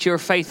appreciate your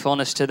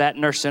faithfulness to that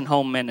nursing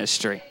home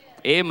ministry.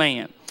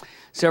 Amen.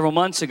 Several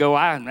months ago,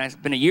 it's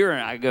been a year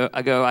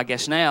ago, I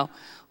guess now,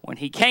 when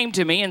he came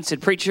to me and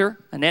said, Preacher,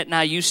 Annette and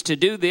I used to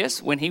do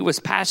this when he was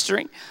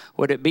pastoring.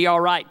 Would it be all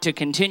right to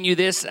continue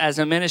this as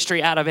a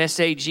ministry out of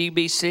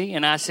SAGBC?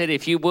 And I said,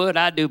 if you would,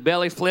 I'd do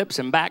belly flips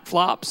and back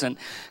flops and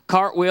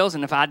cartwheels.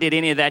 And if I did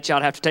any of that,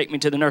 y'all have to take me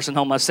to the nursing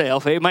home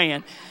myself.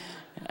 Amen.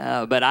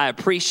 But I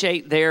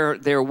appreciate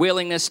their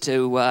willingness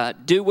to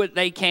do what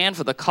they can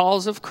for the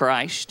cause of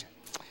Christ.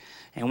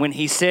 And when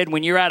he said,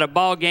 when you're at a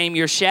ball game,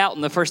 you're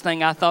shouting, the first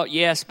thing I thought,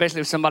 yeah,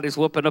 especially if somebody's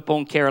whooping up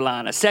on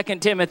Carolina. 2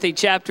 Timothy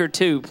chapter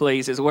 2,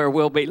 please, is where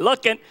we'll be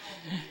looking.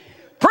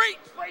 Preach,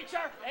 preacher.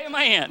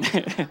 Amen.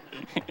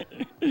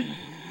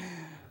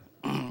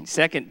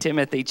 2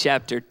 Timothy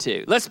chapter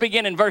 2. Let's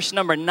begin in verse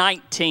number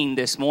 19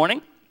 this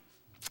morning.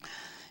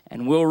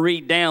 And we'll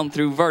read down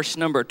through verse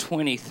number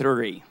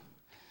 23.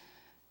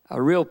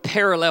 A real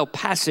parallel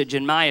passage,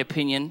 in my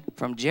opinion,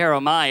 from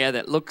Jeremiah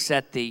that looks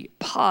at the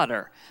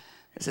potter.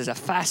 This is a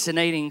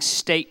fascinating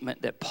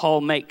statement that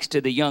Paul makes to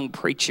the young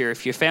preacher.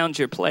 If you found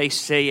your place,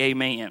 say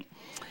amen.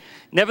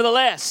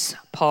 Nevertheless,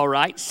 Paul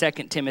writes,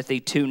 2 Timothy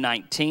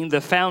 2:19,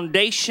 the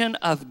foundation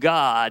of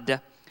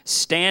God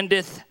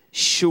standeth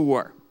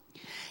sure,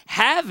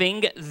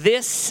 having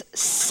this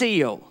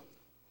seal,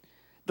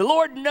 the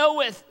Lord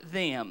knoweth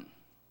them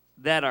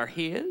that are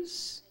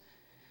his.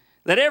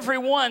 Let every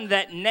one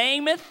that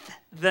nameth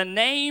the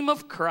name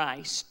of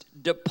Christ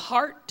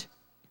depart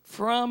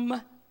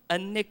from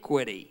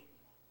iniquity.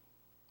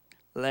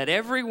 Let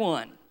every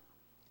one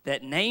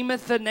that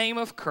nameth the name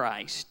of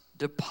Christ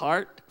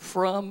depart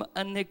from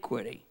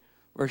iniquity.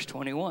 Verse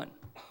 20.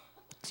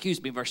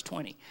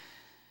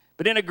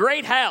 But in a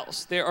great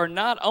house there are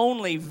not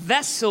only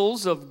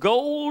vessels of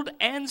gold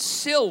and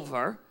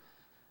silver,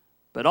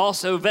 but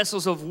also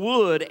vessels of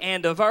wood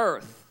and of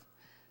earth,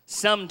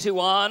 some to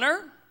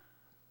honor,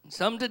 and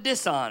some to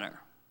dishonor.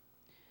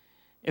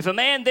 If a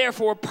man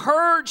therefore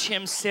purge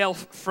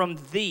himself from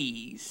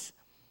these,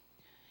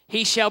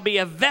 he shall be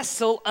a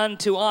vessel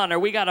unto honor.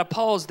 We got to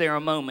pause there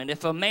a moment.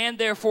 If a man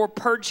therefore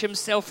purge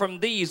himself from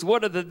these,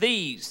 what are the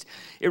these?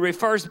 It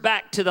refers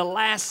back to the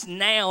last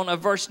noun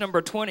of verse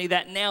number 20,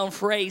 that noun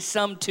phrase,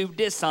 some to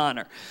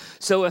dishonor.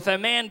 So if a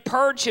man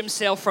purge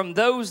himself from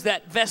those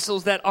that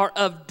vessels that are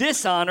of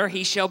dishonor,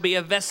 he shall be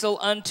a vessel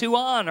unto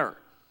honor,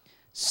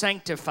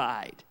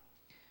 sanctified,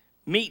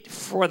 meet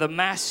for the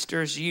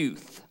master's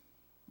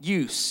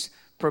use,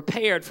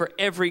 prepared for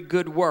every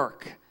good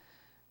work.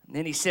 And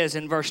then he says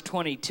in verse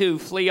 22,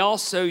 flee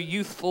also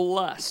youthful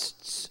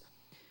lusts,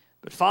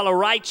 but follow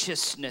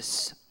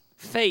righteousness,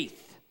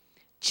 faith,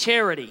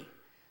 charity,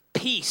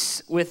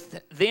 peace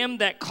with them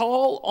that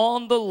call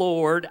on the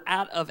Lord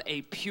out of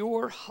a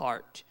pure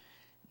heart.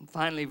 And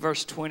finally,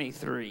 verse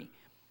 23,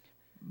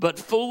 but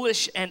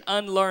foolish and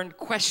unlearned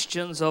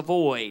questions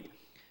avoid,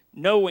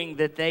 knowing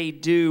that they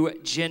do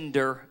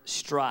gender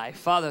strife.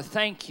 Father,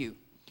 thank you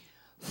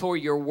for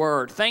your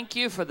word. Thank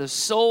you for the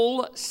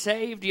soul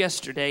saved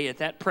yesterday at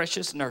that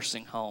precious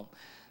nursing home.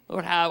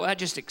 Lord, how that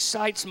just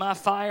excites my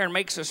fire and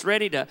makes us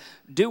ready to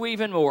do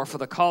even more for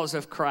the cause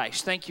of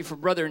Christ. Thank you for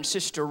Brother and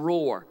Sister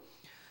Roar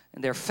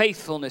and their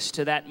faithfulness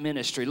to that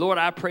ministry. Lord,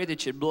 I pray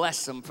that you'd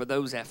bless them for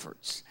those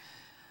efforts.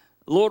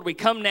 Lord, we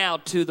come now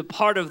to the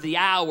part of the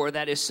hour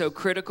that is so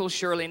critical,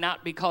 surely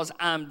not because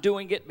I'm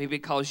doing it, but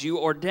because you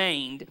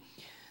ordained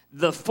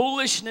the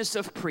foolishness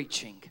of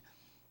preaching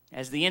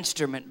as the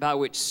instrument by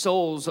which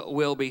souls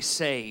will be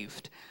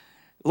saved.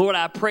 Lord,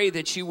 I pray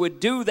that you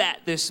would do that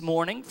this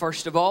morning.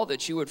 First of all,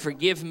 that you would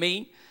forgive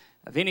me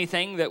of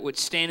anything that would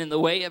stand in the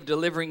way of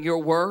delivering your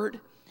word.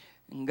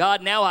 And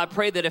God, now I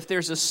pray that if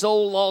there's a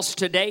soul lost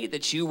today,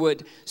 that you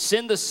would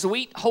send the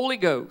sweet Holy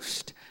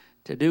Ghost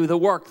to do the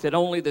work that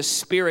only the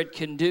Spirit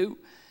can do.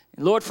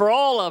 And Lord, for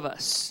all of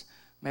us,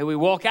 may we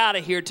walk out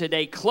of here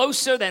today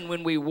closer than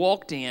when we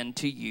walked in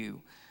to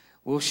you.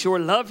 We'll sure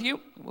love you,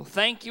 we'll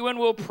thank you, and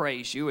we'll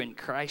praise you in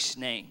Christ's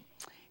name.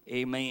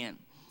 Amen.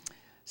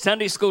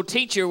 Sunday school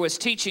teacher was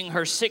teaching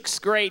her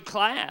 6th grade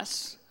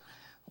class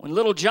when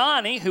little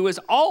Johnny, who is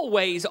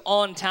always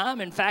on time,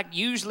 in fact,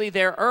 usually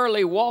there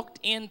early, walked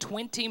in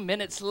 20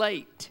 minutes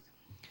late.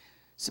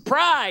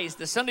 Surprised,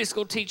 the Sunday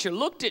school teacher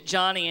looked at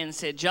Johnny and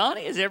said,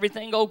 Johnny, is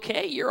everything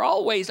okay? You're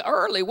always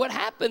early. What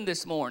happened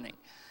this morning?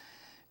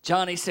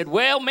 Johnny said,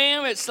 well,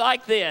 ma'am, it's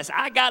like this.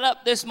 I got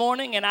up this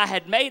morning and I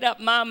had made up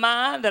my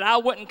mind that I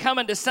wasn't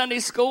coming to Sunday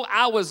school.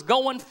 I was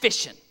going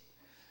fishing.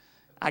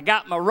 I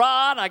got my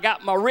rod, I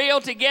got my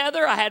reel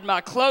together, I had my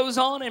clothes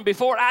on, and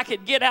before I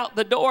could get out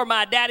the door,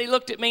 my daddy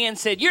looked at me and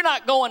said, you're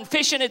not going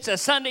fishing, it's a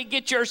Sunday,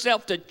 get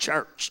yourself to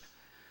church.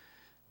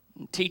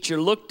 The teacher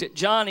looked at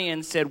Johnny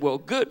and said, well,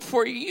 good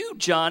for you,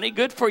 Johnny,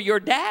 good for your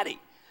daddy.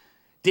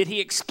 Did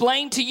he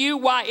explain to you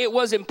why it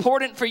was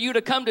important for you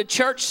to come to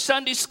church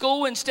Sunday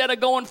school instead of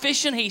going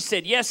fishing? He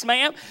said, yes,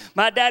 ma'am.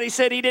 My daddy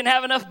said he didn't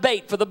have enough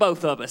bait for the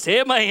both of us.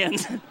 Amen.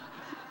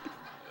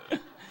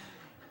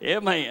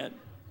 Amen.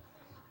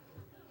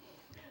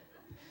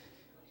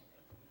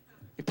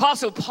 The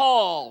Apostle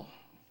Paul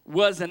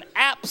was an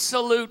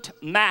absolute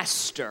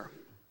master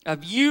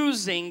of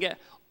using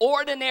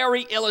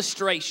ordinary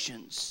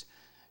illustrations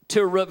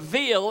to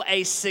reveal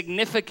a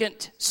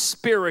significant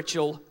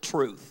spiritual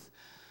truth.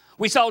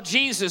 We saw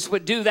Jesus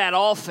would do that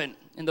often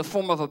in the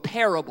form of a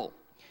parable,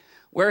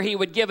 where he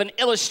would give an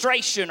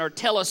illustration or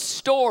tell a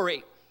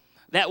story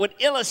that would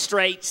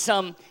illustrate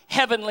some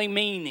heavenly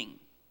meaning.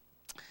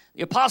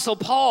 The Apostle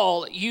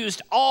Paul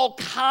used all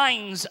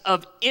kinds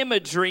of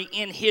imagery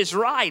in his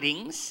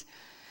writings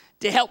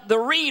to help the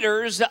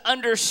readers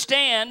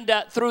understand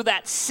through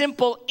that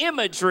simple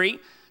imagery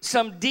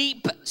some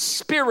deep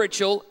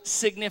spiritual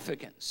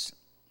significance.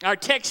 Our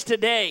text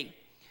today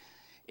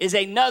is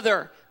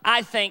another,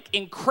 I think,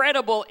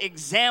 incredible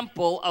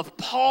example of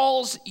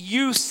Paul's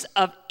use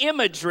of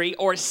imagery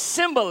or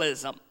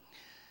symbolism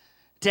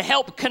to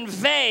help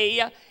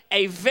convey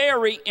a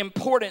very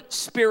important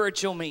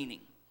spiritual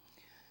meaning.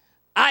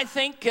 I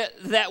think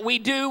that we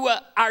do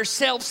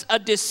ourselves a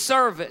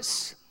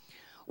disservice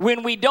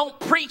when we don't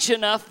preach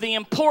enough the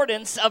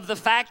importance of the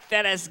fact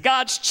that as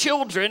God's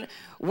children,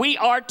 we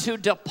are to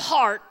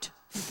depart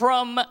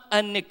from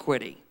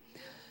iniquity.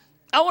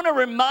 I want to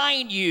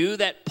remind you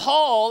that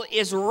Paul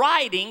is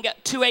writing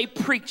to a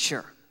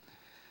preacher.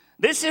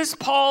 This is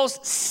Paul's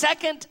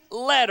second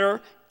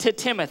letter to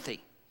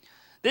Timothy.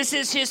 This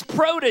is his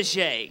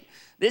protege.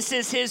 This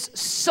is his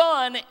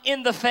son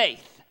in the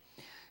faith.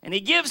 And he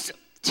gives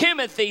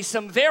Timothy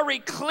some very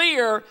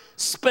clear,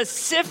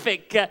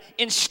 specific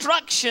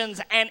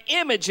instructions and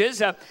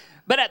images.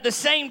 But at the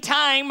same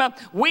time,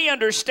 we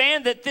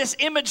understand that this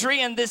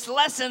imagery and these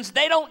lessons,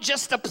 they don't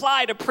just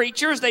apply to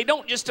preachers. They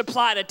don't just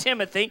apply to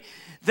Timothy.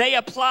 They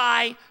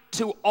apply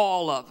to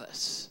all of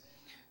us.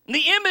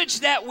 The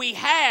image that we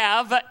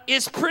have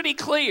is pretty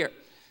clear.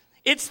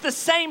 It's the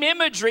same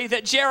imagery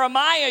that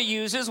Jeremiah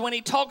uses when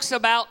he talks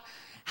about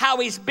how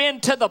he's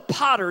been to the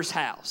potter's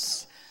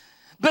house.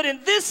 But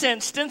in this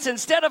instance,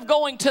 instead of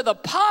going to the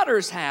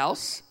potter's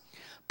house,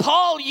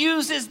 Paul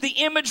uses the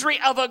imagery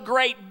of a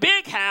great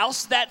big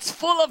house that's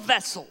full of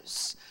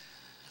vessels.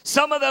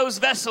 Some of those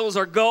vessels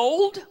are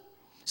gold.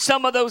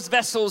 Some of those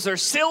vessels are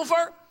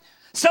silver.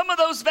 Some of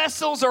those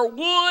vessels are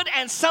wood,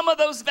 and some of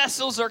those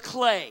vessels are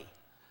clay.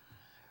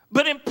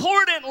 But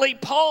importantly,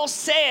 Paul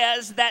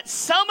says that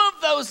some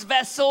of those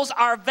vessels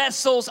are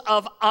vessels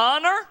of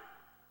honor,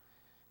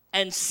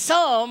 and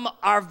some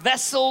are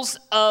vessels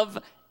of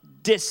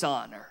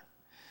dishonor.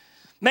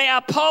 May I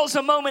pause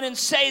a moment and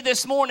say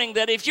this morning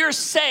that if you're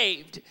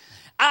saved,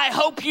 I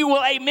hope you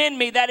will amen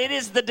me that it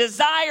is the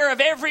desire of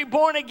every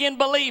born-again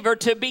believer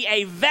to be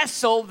a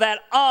vessel that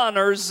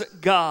honors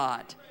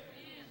God.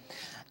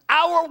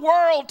 Our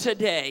world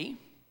today,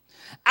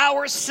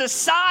 our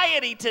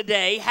society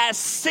today has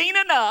seen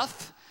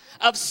enough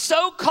of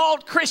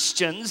so-called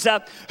Christians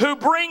who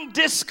bring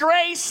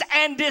disgrace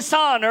and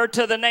dishonor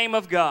to the name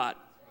of God.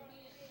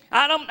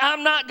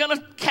 I'm not going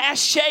to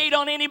cast shade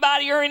on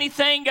anybody or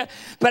anything,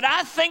 but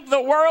I think the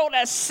world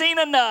has seen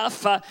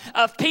enough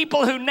of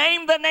people who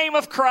name the name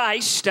of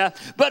Christ,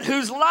 but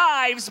whose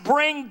lives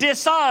bring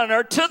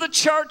dishonor to the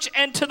church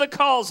and to the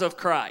cause of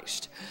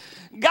Christ.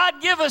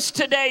 God give us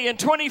today in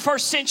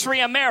 21st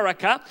century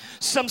America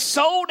some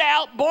sold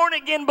out born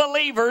again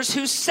believers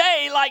who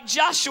say like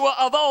Joshua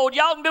of old,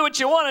 y'all can do what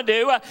you want to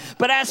do,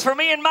 but as for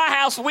me and my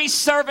house, we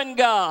serving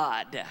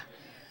God.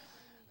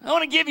 I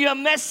want to give you a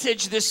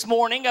message this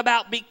morning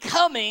about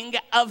becoming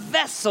a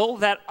vessel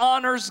that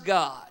honors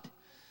God.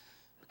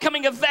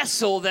 Becoming a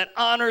vessel that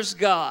honors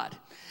God.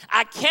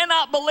 I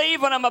cannot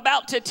believe what I'm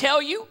about to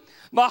tell you.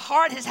 My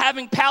heart is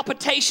having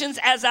palpitations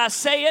as I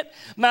say it.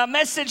 My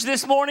message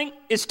this morning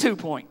is 2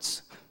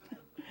 points.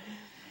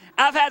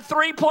 I've had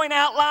 3-point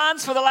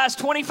outlines for the last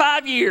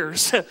 25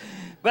 years,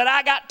 but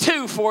I got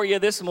 2 for you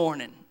this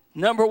morning.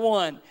 Number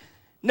 1,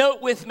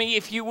 note with me,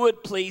 if you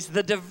would please,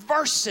 the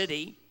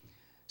diversity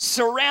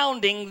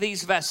surrounding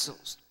these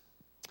vessels.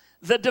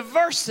 The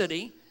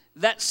diversity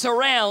that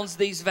surrounds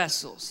these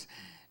vessels.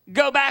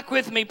 Go back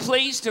with me,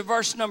 please, to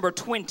verse number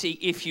 20,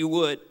 if you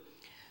would.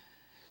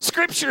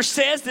 Scripture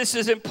says, this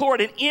is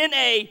important, in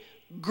a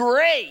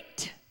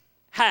great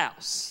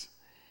house.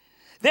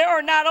 There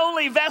are not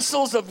only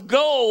vessels of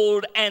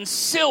gold and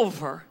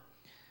silver,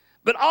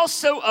 but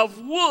also of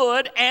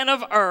wood and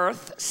of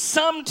earth,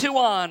 some to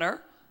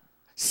honor,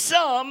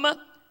 some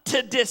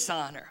to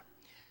dishonor.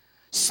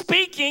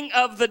 Speaking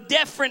of the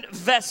different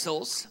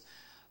vessels,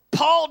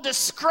 Paul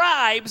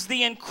describes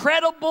the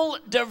incredible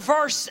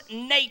diverse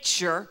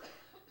nature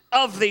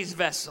of these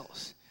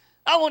vessels.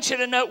 I want you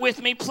to note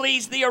with me,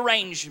 please, the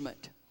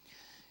arrangement.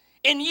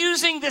 In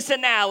using this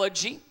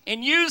analogy,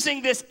 in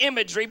using this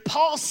imagery,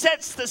 Paul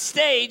sets the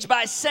stage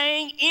by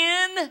saying,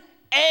 in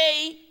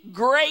a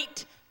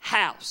great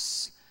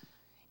house.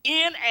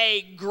 In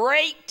a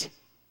great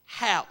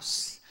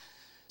house.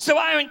 So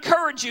I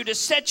encourage you to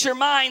set your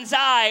mind's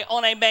eye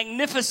on a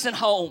magnificent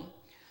home.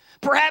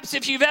 Perhaps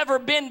if you've ever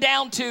been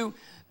down to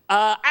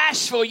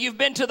Asheville, you've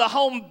been to the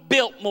home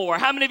Biltmore.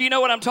 How many of you know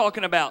what I'm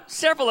talking about?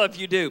 Several of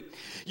you do.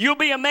 You'll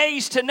be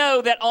amazed to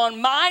know that on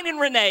mine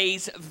and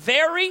Renee's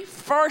very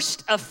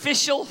first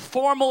official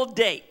formal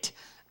date,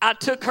 I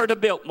took her to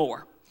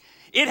Biltmore.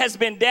 It has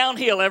been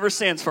downhill ever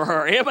since for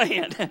her.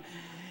 Amen.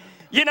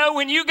 You know,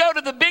 when you go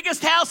to the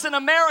biggest house in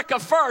America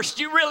first,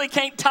 you really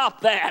can't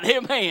top that.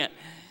 Amen.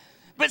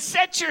 But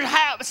set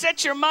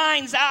your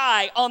mind's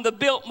eye on the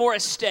Biltmore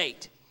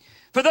estate.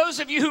 For those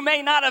of you who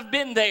may not have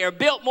been there,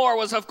 Biltmore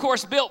was, of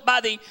course, built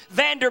by the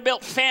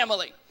Vanderbilt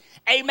family.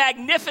 A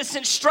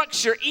magnificent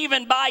structure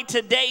even by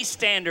today's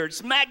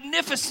standards.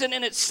 Magnificent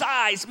in its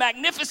size,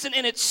 magnificent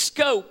in its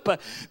scope.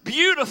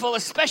 Beautiful,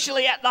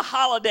 especially at the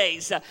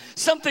holidays.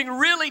 Something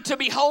really to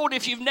behold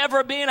if you've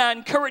never been. I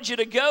encourage you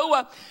to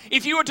go.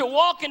 If you were to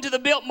walk into the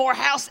Biltmore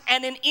house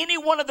and in any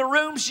one of the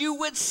rooms, you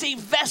would see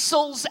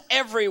vessels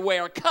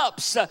everywhere.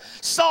 Cups,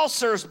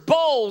 saucers,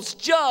 bowls,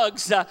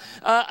 jugs,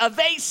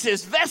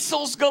 vases,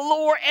 vessels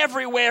galore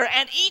everywhere.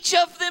 And each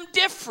of them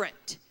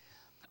different.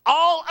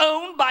 All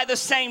owned by the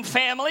same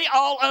family,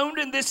 all owned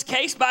in this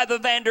case by the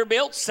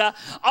Vanderbilts,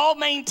 all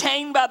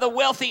maintained by the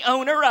wealthy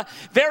owner,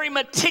 very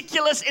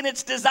meticulous in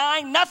its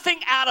design, nothing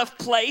out of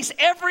place,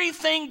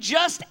 everything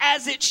just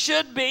as it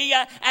should be.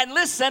 And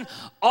listen,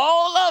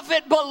 all of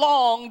it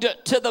belonged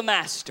to the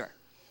master.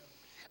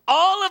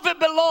 All of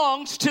it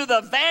belongs to the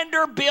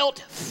Vanderbilt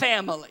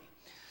family.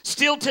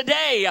 Still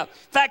today, in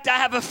fact, I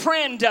have a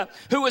friend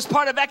who was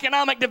part of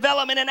economic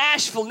development in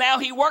Asheville. Now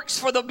he works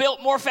for the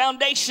Biltmore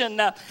Foundation.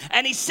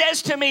 And he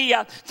says to me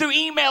through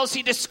emails,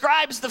 he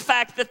describes the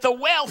fact that the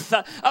wealth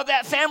of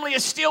that family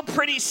is still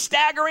pretty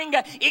staggering.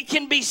 It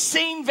can be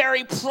seen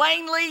very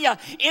plainly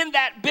in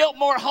that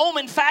Biltmore home.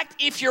 In fact,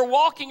 if you're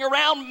walking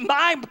around,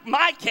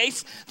 my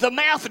case, the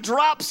mouth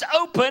drops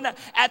open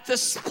at the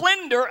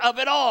splendor of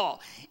it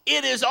all.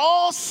 It is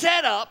all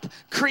set up,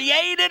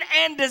 created,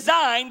 and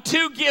designed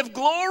to give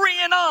glory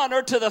and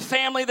honor to the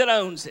family that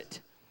owns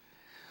it.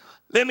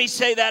 Let me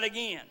say that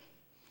again.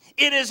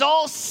 It is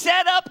all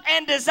set up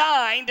and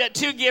designed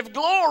to give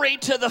glory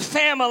to the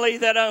family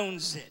that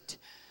owns it.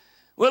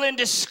 Well, in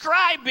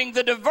describing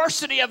the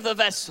diversity of the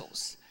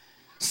vessels,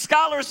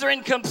 scholars are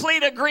in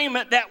complete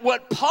agreement that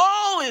what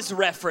Paul is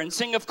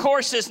referencing, of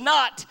course, is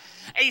not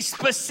a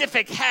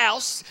specific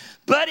house,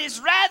 but is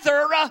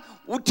rather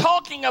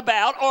talking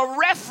about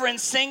or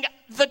referencing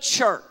the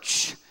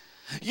church.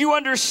 You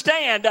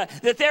understand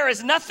that there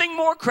is nothing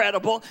more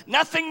credible,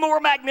 nothing more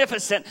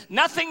magnificent,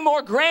 nothing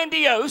more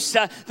grandiose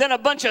than a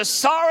bunch of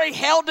sorry,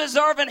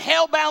 hell-deserving,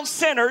 hell-bound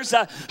sinners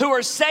who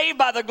are saved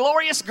by the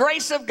glorious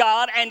grace of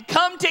God and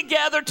come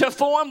together to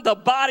form the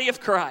body of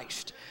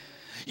Christ.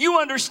 You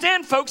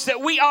understand, folks, that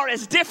we are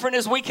as different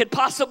as we could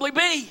possibly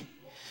be.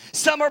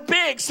 Some are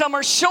big, some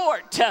are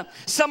short,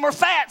 some are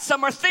fat,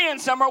 some are thin,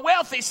 some are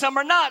wealthy, some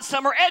are not,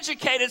 some are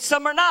educated,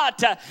 some are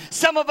not.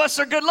 Some of us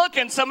are good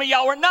looking, some of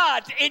y'all are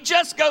not. It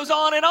just goes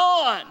on and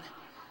on.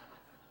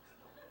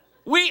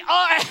 We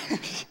are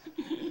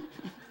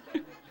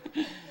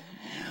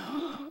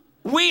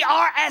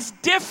as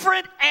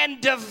different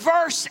and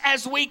diverse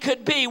as we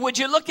could be. Would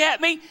you look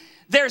at me?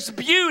 There's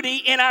beauty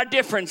in our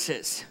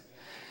differences.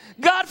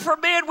 God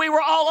forbid we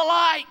were all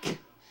alike.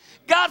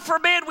 God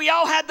forbid we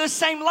all had the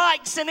same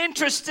likes and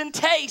interests and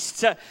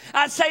tastes.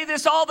 I say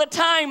this all the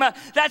time.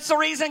 That's the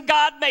reason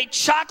God made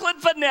chocolate,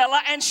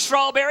 vanilla, and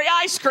strawberry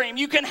ice cream.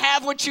 You can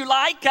have what you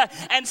like.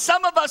 And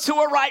some of us who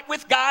are right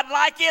with God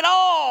like it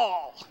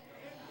all.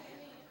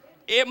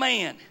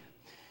 Amen.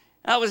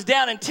 I was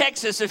down in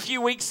Texas a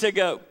few weeks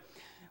ago.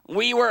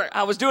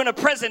 I was doing a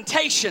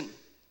presentation.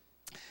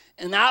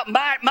 And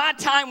my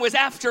time was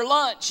after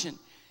lunch. And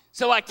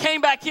so I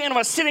came back in, I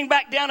was sitting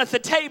back down at the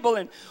table,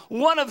 and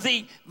one of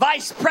the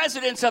vice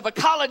presidents of a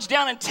college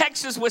down in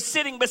Texas was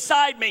sitting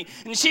beside me,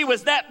 and she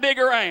was that big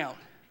around.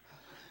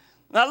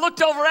 And I looked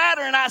over at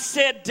her and I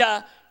said,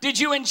 did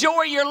you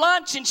enjoy your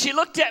lunch? And she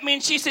looked at me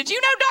and she said, you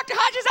know, Dr.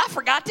 Hodges, I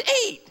forgot to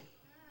eat.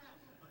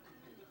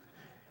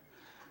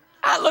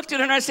 I looked at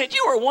her and I said,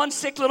 you are one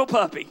sick little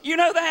puppy. You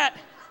know that?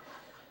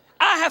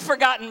 I have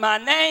forgotten my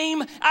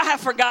name. I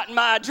have forgotten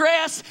my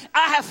address.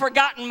 I have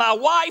forgotten my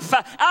wife.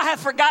 I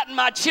have forgotten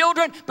my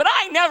children, but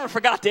I ain't never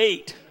forgot to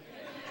eat.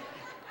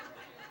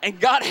 And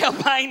God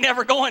help, I ain't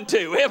never going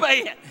to.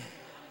 Amen.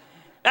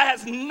 That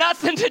has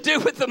nothing to do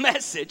with the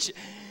message.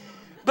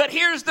 But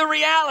here's the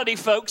reality,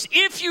 folks.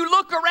 If you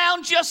look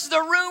around just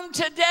the room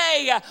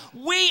today,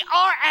 we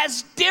are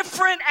as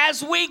different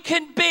as we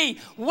can be.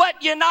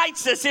 What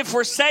unites us? If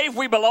we're saved,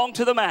 we belong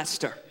to the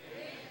Master.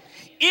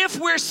 If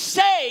we're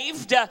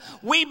saved,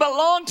 we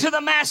belong to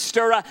the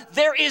Master.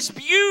 There is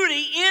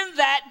beauty in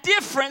that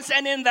difference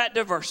and in that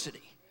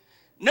diversity.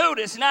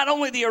 Notice not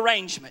only the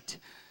arrangement,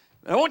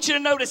 I want you to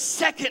notice,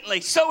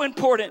 secondly, so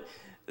important,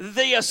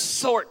 the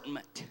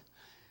assortment.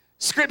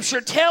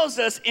 Scripture tells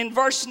us in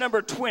verse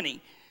number 20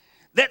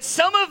 that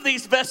some of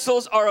these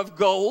vessels are of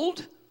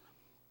gold,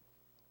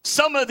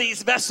 some of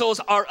these vessels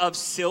are of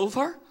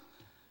silver,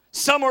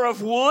 some are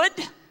of wood,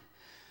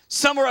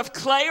 Some are of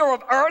clay or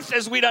of earth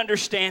as we'd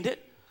understand it.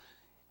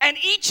 And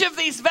each of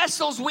these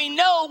vessels we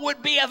know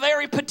would be a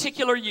very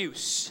particular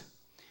use.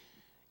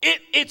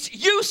 Its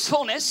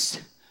usefulness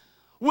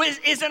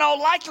is in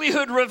all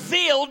likelihood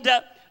revealed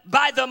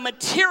by the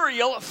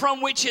material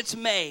from which it's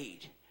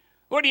made.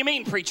 What do you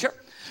mean, preacher?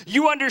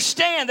 You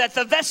understand that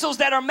the vessels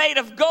that are made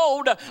of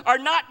gold are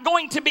not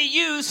going to be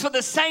used for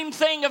the same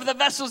thing of the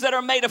vessels that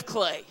are made of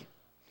clay.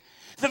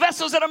 The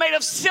vessels that are made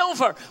of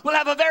silver will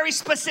have a very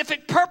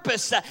specific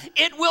purpose.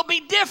 It will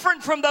be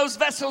different from those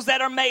vessels that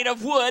are made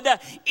of wood.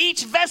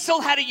 Each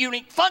vessel had a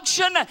unique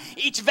function.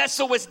 Each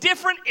vessel was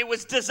different. It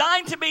was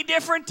designed to be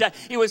different.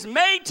 It was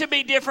made to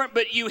be different.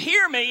 But you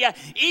hear me,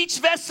 each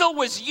vessel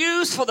was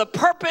used for the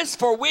purpose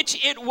for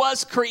which it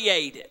was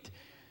created.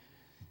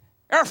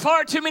 There are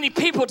far too many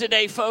people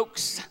today,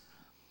 folks,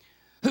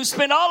 who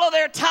spend all of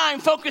their time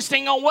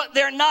focusing on what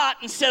they're not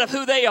instead of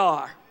who they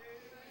are.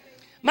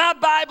 My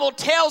Bible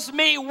tells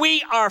me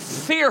we are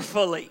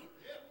fearfully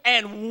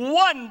and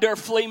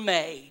wonderfully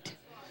made.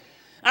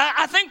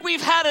 I think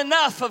we've had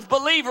enough of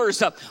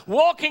believers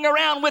walking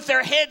around with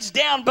their heads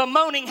down,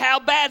 bemoaning how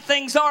bad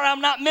things are.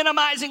 I'm not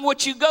minimizing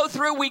what you go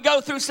through. We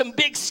go through some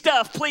big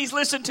stuff. Please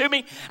listen to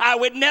me. I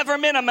would never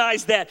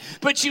minimize that.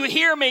 But you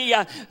hear me,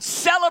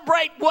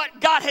 celebrate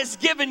what God has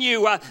given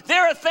you.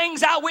 There are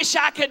things I wish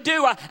I could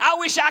do. I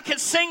wish I could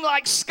sing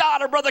like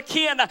Scott or Brother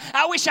Ken.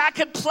 I wish I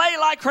could play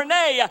like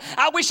Renee.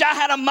 I wish I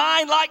had a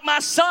mind like my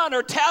son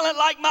or talent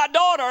like my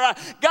daughter.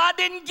 God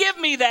didn't give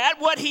me that.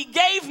 What he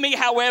gave me,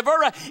 however,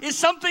 is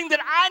something that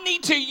I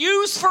need to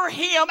use for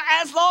him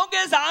as long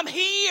as I'm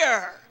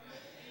here.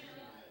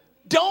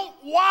 Don't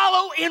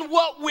wallow in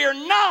what we're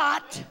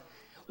not.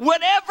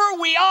 Whatever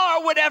we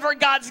are, whatever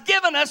God's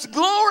given us,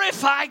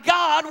 glorify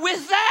God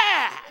with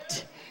that.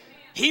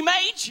 He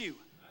made you.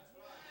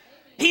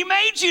 He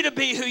made you to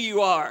be who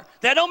you are.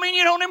 That don't mean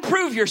you don't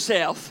improve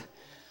yourself.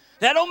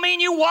 That don't mean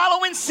you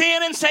wallow in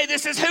sin and say,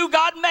 this is who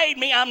God made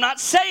me. I'm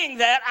not saying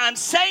that. I'm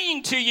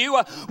saying to you,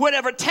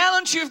 whatever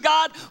talents you've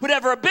got,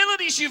 whatever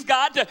abilities you've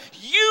got, to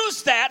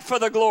use that for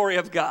the glory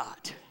of God.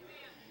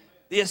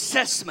 The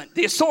assortment,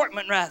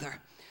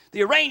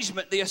 the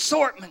arrangement, the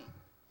assortment.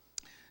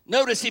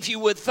 Notice, if you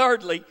would,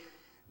 thirdly,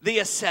 the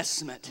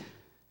assessment.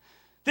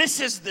 This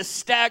is the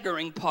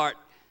staggering part.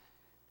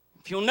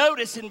 If you'll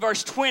notice in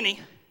verse 20,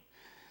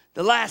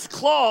 the last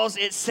clause,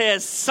 it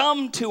says,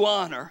 some to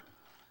honor,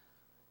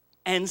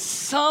 and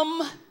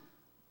some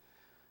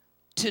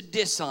to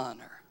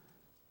dishonor.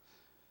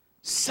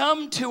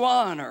 Some to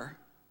honor,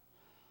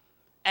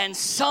 and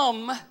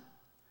some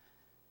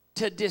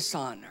to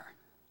dishonor.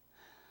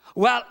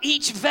 While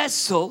each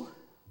vessel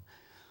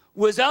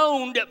was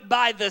owned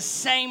by the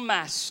same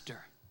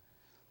master,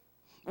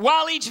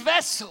 while each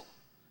vessel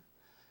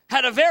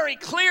had a very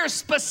clear,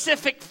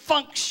 specific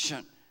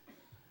function,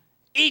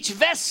 each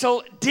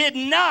vessel did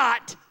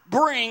not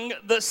bring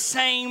the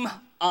same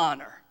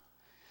honor.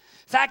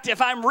 In fact,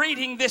 if I'm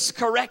reading this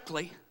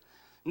correctly,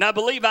 and I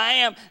believe I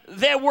am,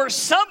 there were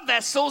some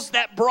vessels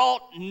that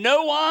brought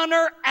no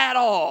honor at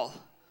all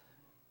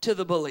to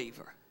the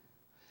believer.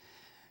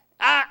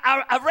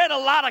 I've read a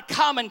lot of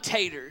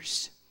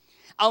commentators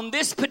on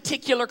this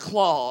particular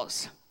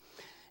clause,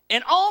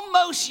 and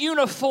almost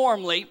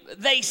uniformly,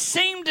 they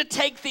seem to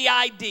take the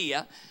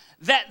idea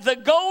that the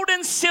gold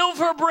and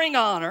silver bring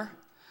honor,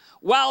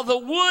 while the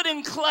wood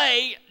and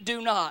clay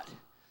do not.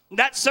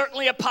 That's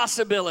certainly a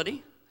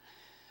possibility.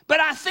 But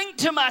I think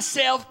to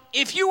myself,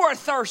 if you are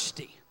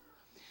thirsty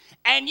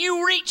and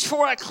you reach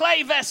for a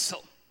clay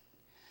vessel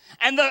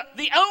and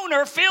the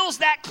owner fills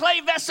that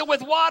clay vessel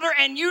with water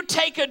and you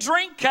take a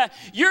drink,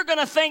 you're going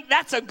to think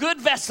that's a good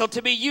vessel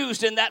to be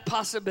used in that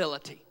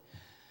possibility.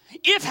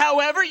 If,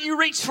 however, you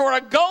reach for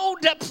a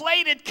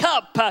gold-plated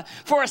cup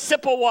for a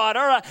sip of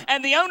water,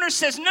 and the owner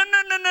says,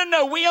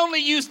 no, we only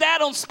use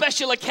that on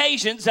special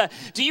occasions.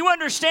 Do you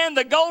understand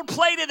the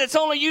gold-plated that's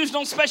only used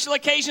on special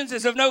occasions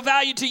is of no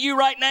value to you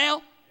right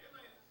now?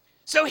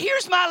 So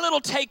here's my little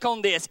take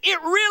on this.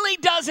 It really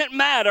doesn't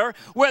matter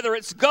whether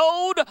it's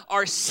gold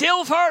or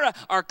silver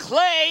or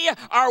clay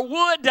or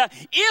wood.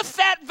 If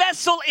that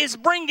vessel is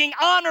bringing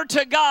honor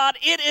to God,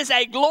 it is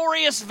a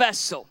glorious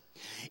vessel.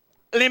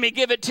 Let me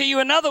give it to you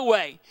another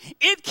way.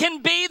 It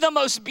can be the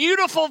most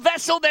beautiful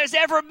vessel there's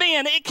ever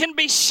been. It can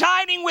be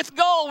shining with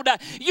gold.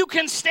 You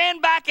can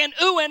stand back and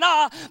ooh and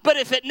ah, but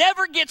if it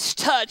never gets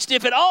touched,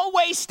 if it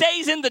always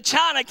stays in the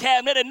china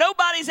cabinet and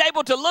nobody's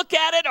able to look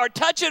at it or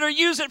touch it or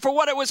use it for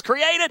what it was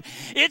created,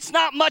 it's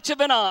not much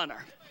of an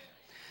honor.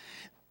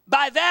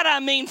 By that I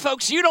mean,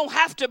 folks, you don't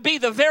have to be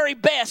the very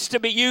best to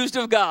be used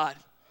of God.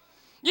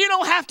 You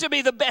don't have to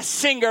be the best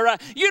singer.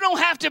 You don't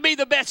have to be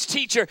the best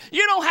teacher.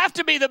 You don't have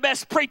to be the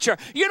best preacher.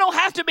 You don't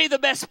have to be the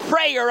best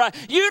prayer.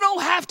 You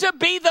don't have to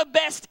be the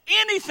best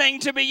anything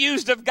to be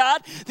used of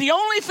God. The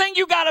only thing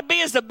you got to be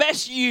is the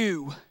best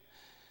you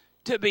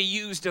to be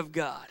used of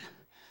God.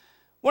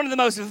 One of the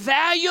most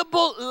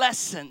valuable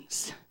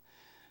lessons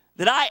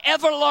that I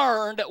ever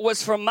learned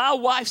was from my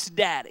wife's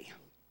daddy.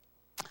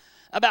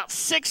 About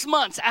 6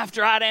 months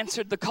after I'd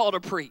answered the call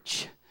to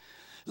preach.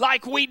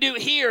 like we do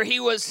here. He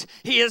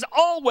has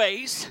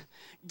always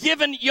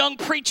given young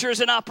preachers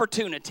an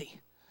opportunity.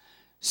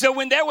 So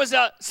when there was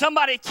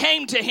somebody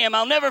came to him,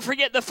 I'll never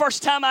forget the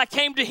first time I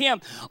came to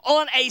him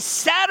on a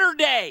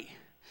Saturday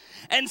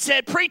and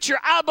said, "Preacher,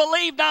 I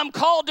believed I'm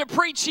called to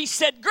preach." He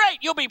said, "Great,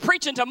 you'll be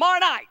preaching tomorrow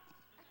night."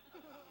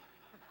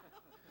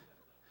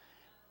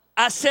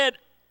 I said,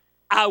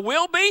 "I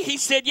will be?" He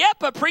said,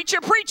 "Yep, a preacher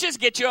preaches.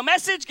 Get you a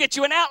message, get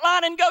you an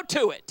outline, and go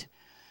to it."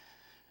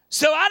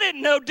 So I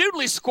didn't know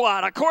doodly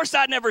squat. Of course,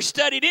 I'd never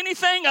studied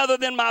anything other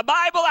than my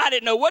Bible. I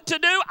didn't know what to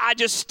do. I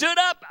just stood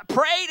up,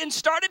 prayed, and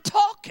started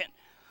talking.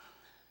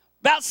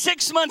 About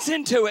 6 months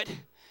into it,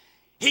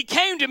 he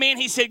came to me and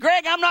he said,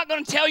 "Greg, I'm not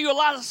going to tell you a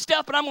lot of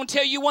stuff, but I'm going to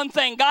tell you one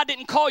thing. God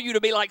didn't call you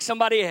to be like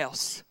somebody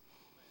else."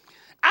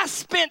 I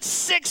spent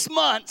 6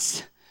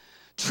 months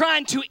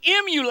trying to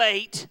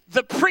emulate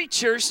the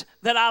preachers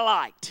that I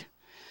liked.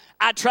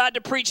 I tried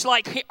to preach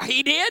like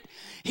he did.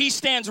 He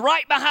stands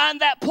right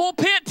behind that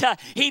pulpit.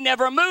 He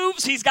never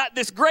moves. He's got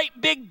this great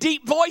big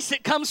deep voice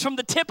that comes from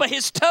the tip of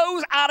his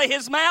toes out of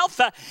his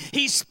mouth.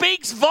 He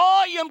speaks,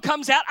 volume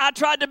comes out. I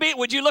tried to be it.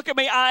 Would you look at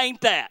me? I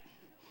ain't that.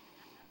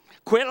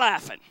 Quit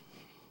laughing.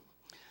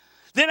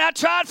 Then I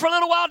tried for a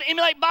little while to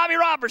emulate Bobby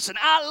Robertson.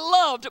 I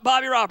loved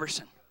Bobby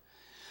Robertson.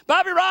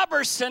 Bobby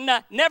Robertson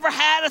never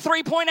had a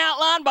three-point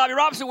outline. Bobby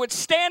Robertson would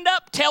stand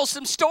up, tell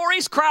some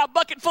stories, cry a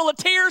bucket full of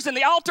tears, and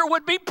the altar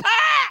would be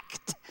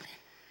packed.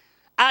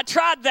 I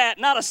tried that.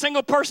 Not a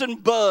single person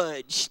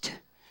budged.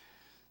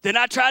 Then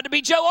I tried to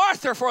be Joe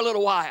Arthur for a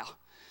little while.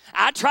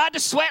 I tried to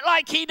sweat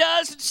like he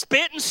does, and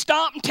spit and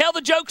stomp and tell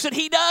the jokes that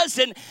he does,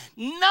 and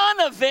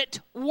none of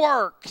it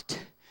worked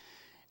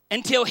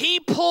until he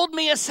pulled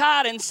me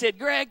aside and said,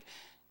 "Greg,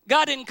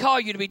 God didn't call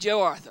you to be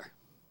Joe Arthur.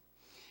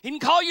 He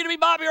didn't call you to be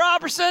Bobby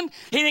Robertson.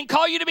 He didn't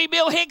call you to be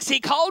Bill Hicks. He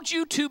called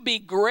you to be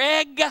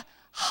Greg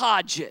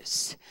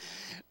Hodges.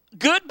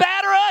 Good,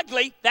 bad, or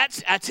ugly,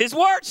 that's his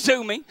words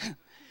to me.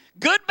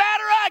 Good,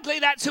 bad, or ugly,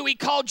 that's who he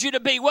called you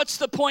to be." What's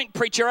the point,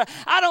 preacher?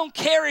 I don't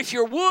care if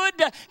you're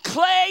wood,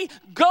 clay,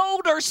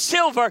 gold, or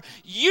silver.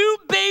 You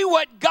be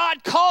what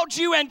God called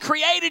you and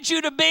created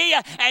you to be,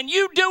 and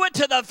you do it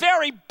to the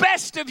very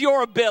best of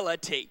your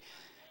ability,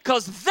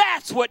 because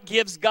that's what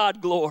gives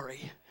God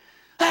glory.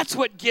 That's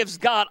what gives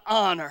God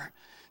honor.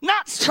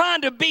 Not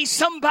trying to be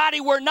somebody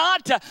we're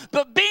not,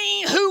 but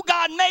being who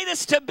God made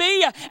us to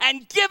be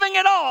and giving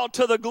it all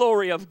to the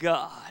glory of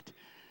God.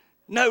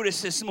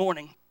 Notice this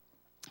morning,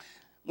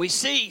 we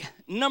see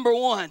number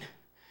one,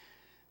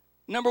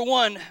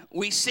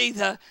 we see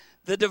the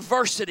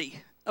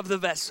diversity of the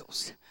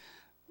vessels.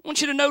 I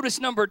want you to notice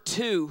number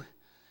two,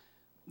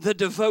 the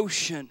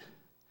devotion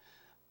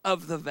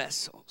of the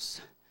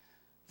vessels.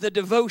 The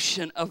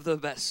devotion of the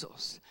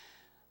vessels.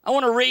 I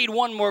want to read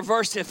one more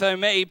verse, if I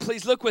may.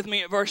 Please look with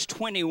me at verse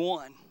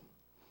 21.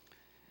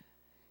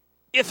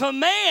 "If a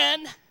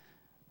man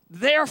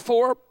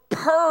therefore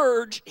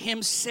purge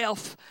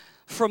himself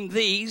from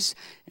these,"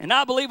 and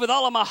I believe with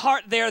all of my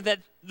heart there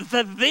that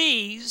the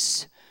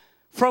these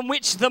from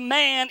which the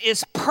man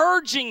is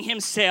purging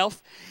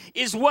himself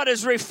is what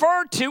is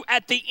referred to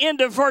at the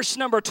end of verse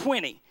number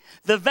 20,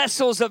 the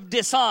vessels of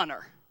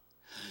dishonor.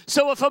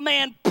 So if a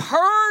man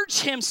purge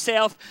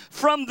himself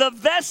from the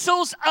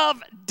vessels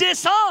of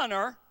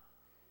dishonor,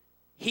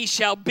 he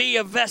shall be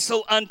a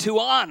vessel unto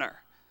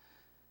honor,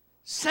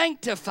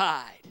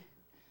 sanctified,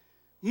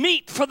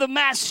 meet for the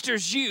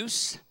master's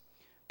use,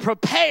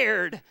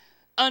 prepared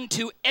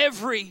unto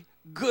every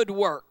good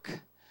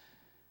work.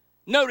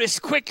 Notice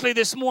quickly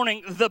this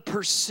morning the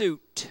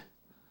pursuit.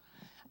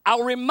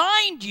 I'll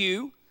remind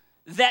you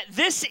that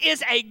this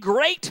is a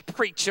great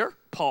preacher,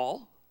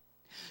 Paul,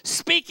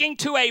 speaking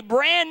to a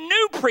brand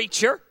new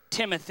preacher,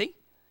 Timothy,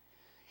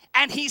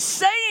 and he's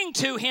saying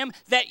to him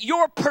that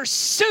your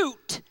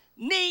pursuit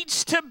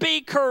needs to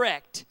be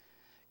correct.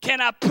 Can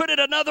I put it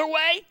another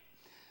way?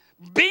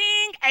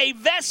 Being a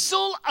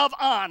vessel of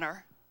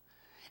honor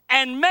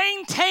and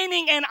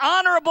maintaining an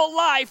honorable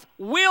life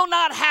will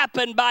not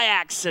happen by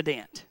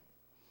accident.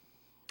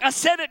 I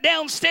said it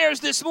downstairs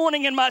this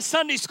morning in my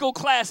Sunday school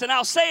class, and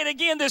I'll say it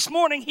again this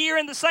morning here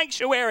in the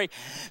sanctuary.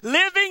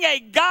 Living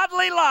a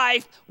godly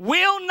life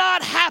will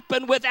not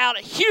happen without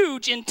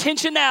huge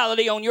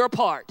intentionality on your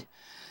part.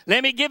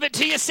 Let me give it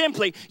to you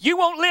simply. You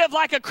won't live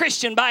like a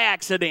Christian by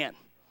accident.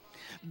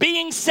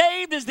 Being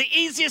saved is the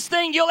easiest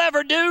thing you'll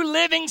ever do.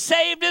 Living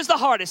saved is the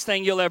hardest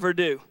thing you'll ever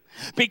do.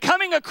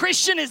 Becoming a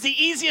Christian is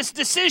the easiest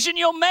decision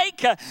you'll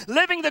make.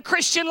 Living the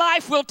Christian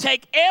life will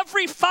take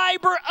every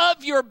fiber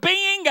of your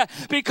being,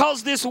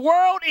 because this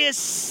world is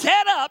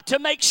set up to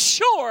make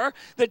sure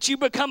that you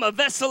become a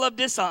vessel of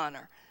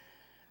dishonor.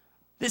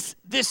 This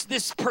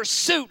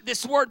pursuit,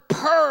 this word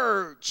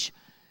purge,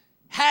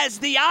 has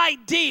the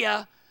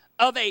idea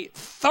of a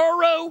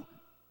thorough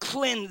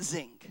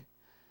cleansing.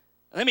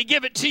 Let me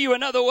give it to you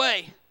another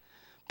way.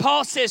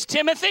 Paul says,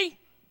 Timothy,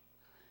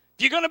 if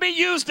you're going to be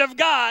used of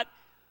God,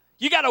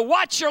 you got to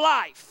watch your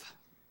life.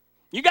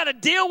 You got to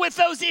deal with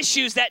those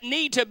issues that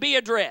need to be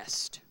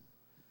addressed.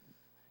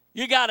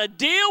 You got to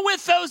deal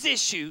with those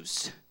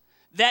issues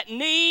that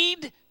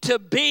need to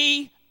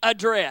be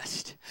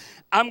addressed.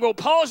 I'm going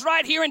to pause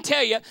right here and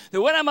tell you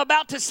that what I'm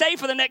about to say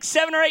for the next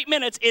 7 or 8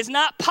 minutes is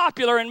not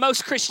popular in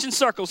most Christian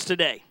circles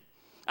today.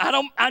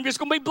 I'm just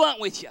going to be blunt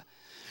with you.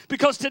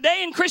 Because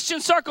today in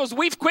Christian circles,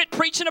 we've quit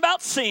preaching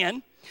about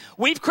sin.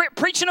 We've quit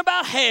preaching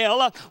about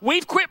hell.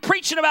 We've quit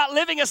preaching about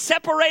living a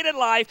separated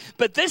life.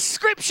 But this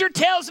scripture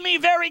tells me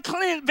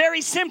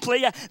very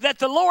simply that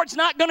the Lord's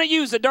not going to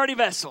use a dirty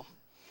vessel.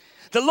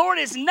 The Lord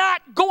is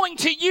not going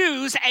to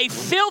use a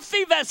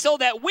filthy vessel,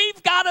 that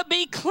we've got to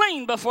be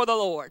clean before the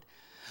Lord.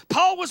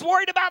 Paul was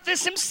worried about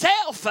this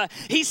himself.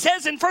 He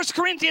says in 1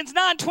 Corinthians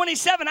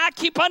 9:27, I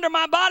keep under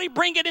my body,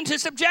 bring it into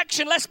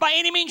subjection, lest by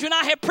any means when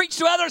I have preached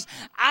to others,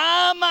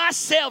 I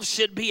myself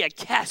should be a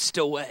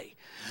castaway.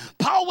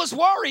 Paul was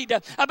worried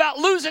about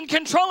losing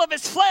control of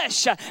his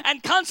flesh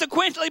and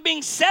consequently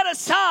being set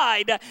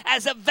aside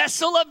as a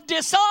vessel of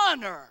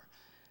dishonor.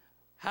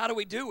 How do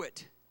we do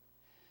it?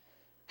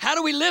 How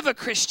do we live a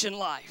Christian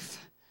life?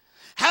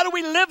 How do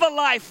we live a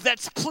life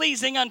that's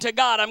pleasing unto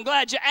God? I'm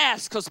glad you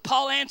asked, because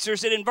Paul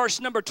answers it in verse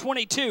number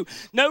 22.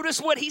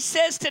 Notice what he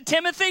says to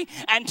Timothy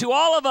and to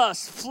all of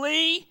us.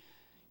 Flee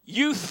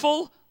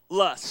youthful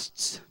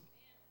lusts.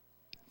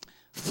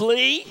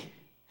 Flee,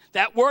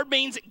 that word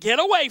means get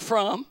away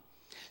from,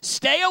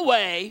 stay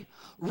away,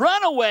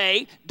 run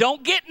away,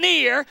 don't get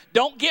near,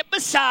 don't get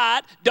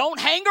beside, don't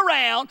hang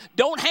around,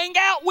 don't hang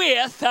out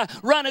with,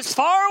 run as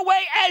far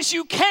away as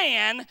you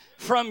can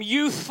from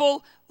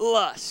youthful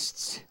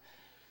lusts.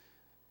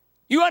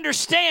 You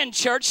understand,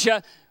 church,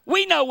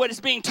 we know what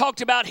is being talked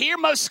about here.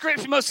 Most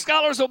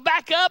scholars will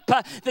back up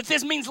that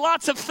this means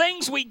lots of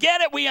things. We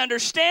get it. We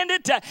understand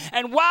it.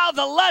 And while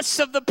the lusts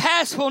of the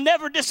past will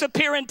never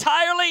disappear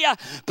entirely,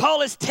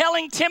 Paul is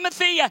telling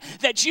Timothy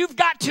that you've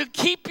got to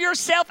keep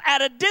yourself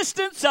at a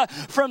distance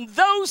from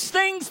those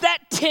things that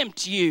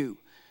tempt you.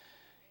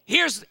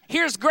 Here's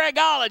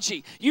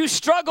Gregology. You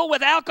struggle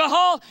with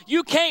alcohol,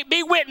 you can't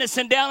be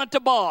witnessing down at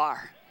the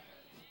bar.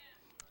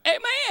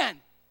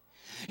 Amen.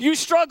 You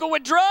struggle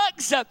with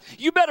drugs,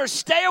 you better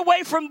stay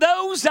away from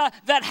those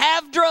that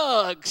have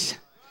drugs.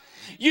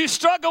 You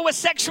struggle with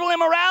sexual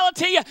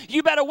immorality,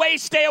 you better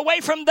stay away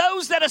from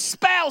those that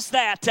espouse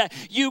that.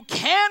 You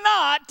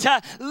cannot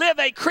live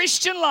a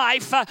Christian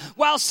life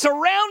while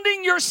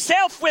surrounding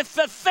yourself with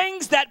the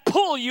things that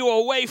pull you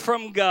away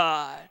from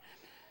God.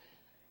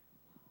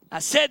 I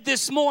said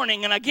this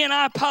morning, and again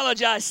I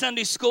apologize,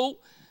 Sunday school,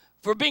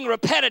 for being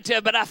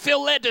repetitive, but I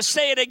feel led to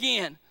say it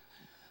again.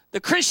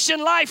 The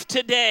Christian life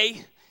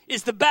today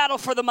is the battle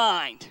for the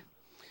mind.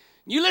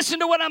 You listen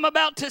to what I'm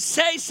about to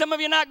say. Some of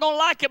you are not going to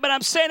like it, but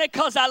I'm saying it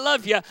because I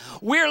love you.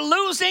 We're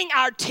losing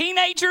our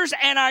teenagers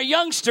and our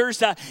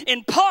youngsters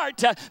in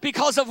part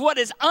because of what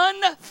is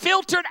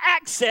unfiltered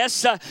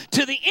access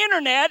to the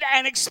internet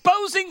and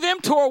exposing them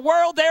to a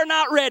world they're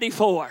not ready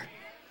for.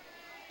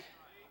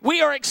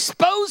 We are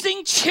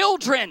exposing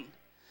children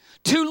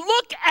to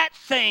look at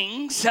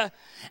things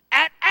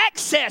at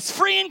access,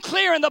 free and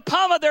clear in the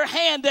palm of their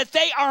hand, that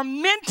they are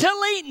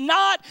mentally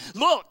not.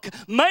 Look,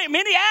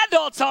 many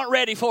adults aren't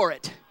ready for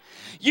it.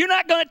 You're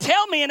not going to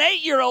tell me an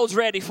 8-year-old's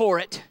ready for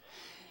it.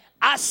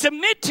 I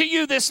submit to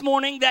you this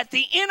morning that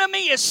the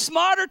enemy is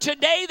smarter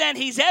today than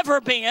he's ever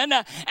been,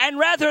 and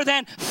rather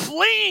than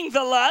fleeing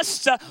the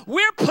lusts,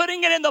 we're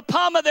putting it in the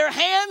palm of their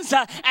hands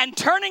and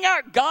turning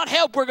our, God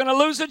help, we're going to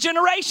lose a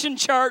generation,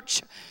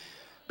 church,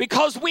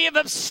 because we have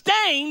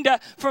abstained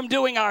from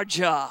doing our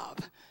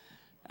job.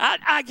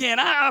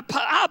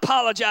 I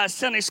apologize,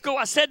 Sunday school.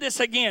 I said this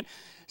again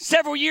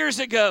several years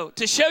ago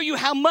to show you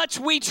how much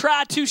we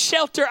try to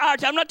shelter our.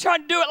 I'm not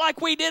trying to do it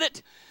like we did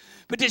it,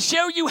 but to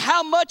show you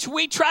how much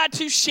we try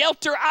to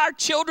shelter our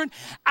children.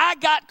 I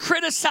got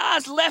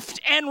criticized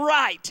left and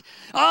right.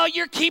 Oh,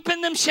 you're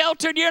keeping them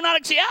sheltered. You're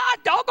not.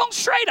 Doggone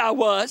straight I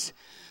was.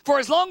 For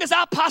as long as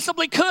I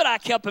possibly could, I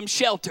kept them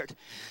sheltered.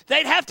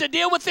 They'd have to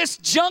deal with this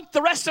junk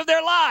the rest of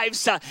their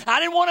lives. I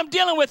didn't want them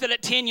dealing with it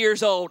at 10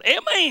 years old.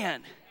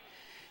 Amen.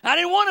 I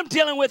didn't want them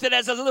dealing with it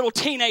as a little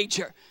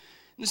teenager.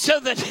 And so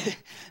that,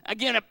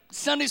 again, a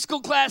Sunday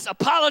school class,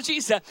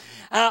 apologies.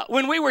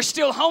 When we were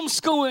still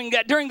homeschooling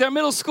during their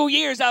middle school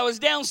years, I was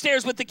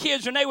downstairs with the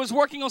kids. Renee was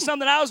working on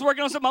something. I was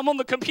working on something. I'm on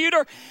the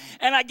computer.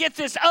 And I get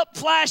this up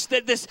flash,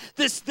 that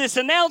this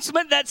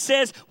announcement that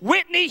says,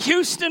 Whitney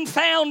Houston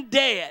found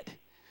dead.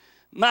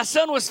 My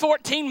son was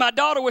 14. My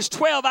daughter was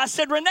 12. I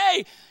said,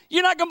 Renee,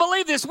 you're not going to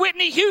believe this.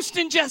 Whitney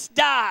Houston just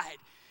died.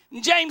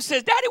 And James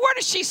says, Daddy, where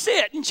does she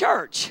sit in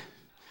church?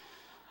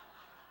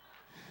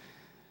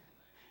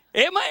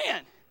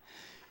 Amen.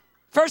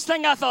 First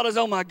thing I thought is,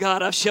 oh my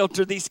God, I've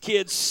sheltered these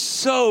kids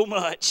so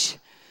much.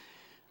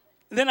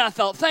 Then I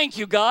thought, thank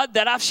you, God,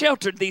 that I've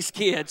sheltered these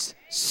kids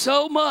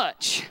so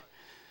much.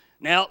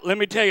 Now, let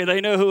me tell you,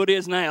 they know who it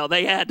is now.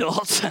 They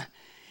adults.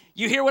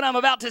 You hear what I'm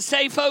about to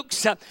say,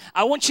 folks?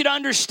 I want you to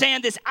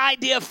understand this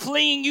idea of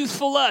fleeing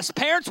youthful lust.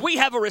 Parents, we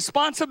have a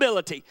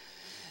responsibility.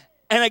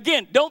 And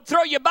again, don't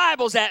throw your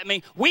Bibles at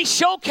me. We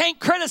sure can't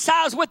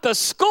criticize what the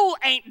school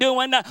ain't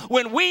doing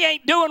when we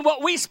ain't doing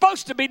what we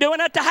supposed to be doing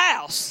at the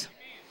house.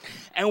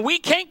 And we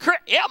can't,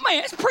 yeah,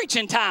 man, it's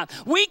preaching time.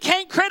 We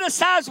can't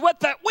criticize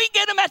we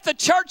get them at the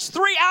church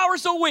 3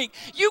 hours a week.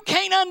 You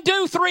can't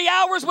undo 3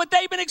 hours what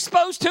they've been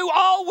exposed to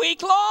all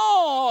week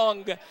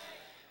long.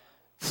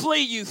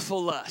 Flee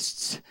youthful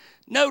lusts.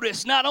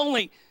 Notice, not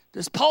only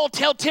does Paul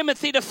tell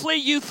Timothy to flee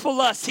youthful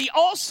lusts, he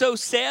also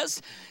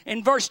says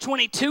in verse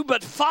 22,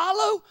 but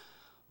follow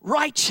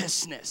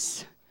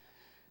righteousness,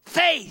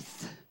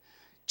 faith,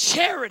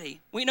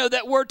 charity. We know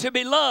that word to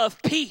be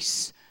love,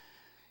 peace.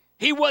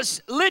 He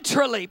was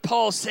literally,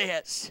 Paul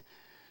says,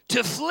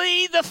 to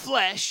flee the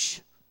flesh,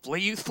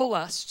 flee youthful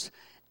lusts,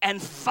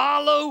 and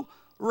follow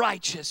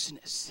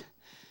righteousness.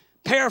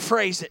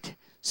 Paraphrase it,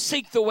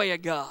 seek the way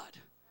of God.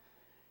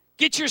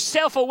 Get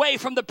yourself away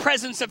from the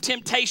presence of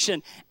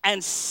temptation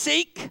and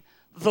seek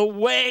the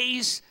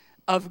ways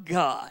of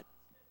God.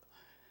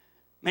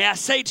 May I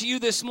say to you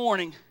this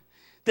morning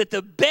that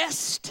the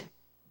best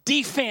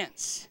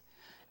defense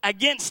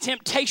against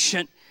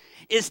temptation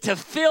is to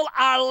fill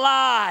our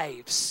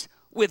lives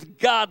with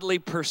godly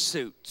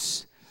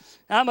pursuits.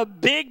 I'm a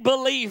big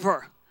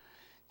believer.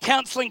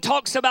 Counseling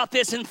talks about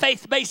this in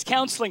faith-based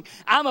counseling.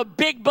 I'm a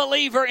big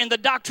believer in the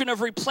doctrine of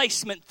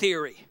replacement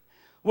theory.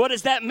 What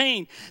does that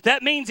mean?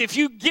 That means if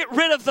you get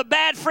rid of the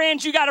bad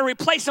friends, you got to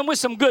replace them with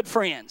some good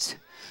friends.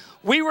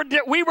 We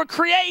were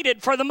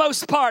created, for the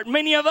most part,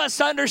 many of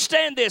us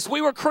understand this. We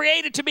were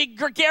created to be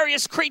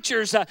gregarious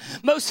creatures.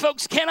 Most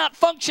folks cannot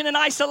function in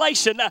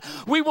isolation.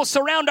 We will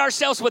surround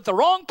ourselves with the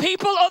wrong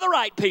people or the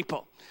right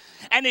people.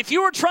 And if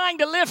you are trying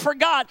to live for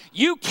God,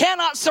 you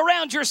cannot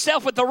surround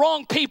yourself with the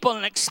wrong people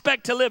and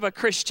expect to live a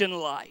Christian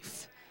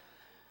life.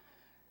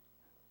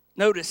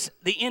 Notice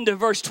the end of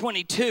verse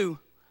 22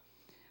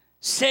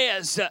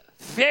 says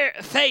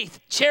faith,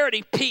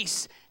 charity,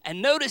 peace.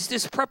 And notice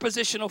this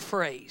prepositional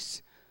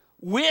phrase.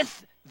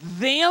 With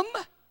them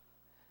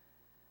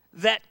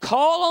that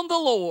call on the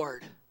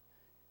Lord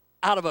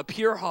out of a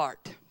pure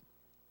heart.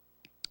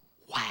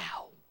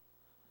 Wow.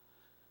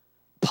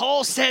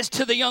 Paul says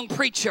to the young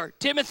preacher,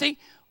 Timothy,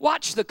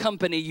 watch the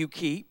company you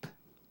keep.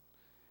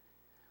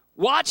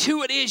 Watch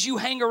who it is you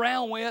hang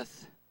around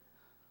with.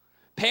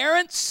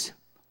 Parents,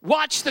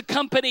 watch the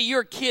company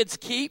your kids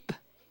keep.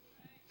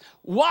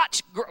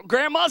 Watch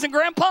grandmas and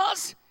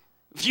grandpas,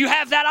 if you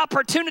have that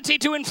opportunity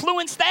to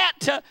influence that,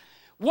 to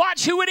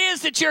watch who it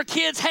is that your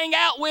kids hang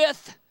out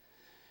with.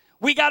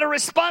 We got a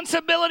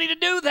responsibility to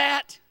do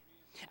that.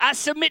 I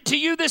submit to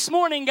you this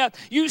morning,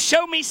 you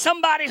show me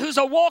somebody who's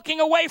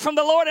walking away from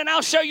the Lord, and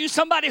I'll show you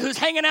somebody who's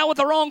hanging out with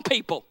the wrong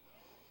people.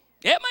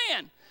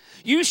 Amen.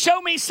 You show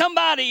me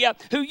somebody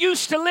who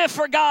used to live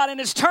for God and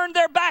has turned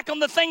their back on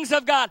the things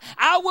of God.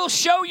 I will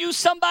show you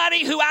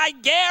somebody who I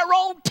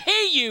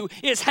guarantee you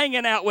is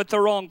hanging out with the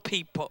wrong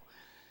people.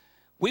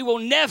 We will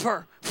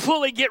never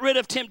fully get rid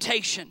of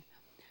temptation.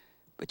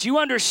 But you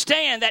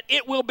understand that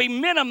it will be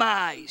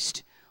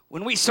minimized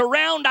when we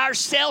surround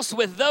ourselves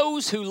with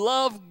those who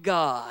love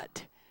God.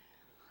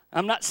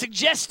 I'm not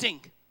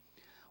suggesting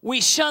we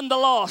shun the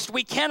lost.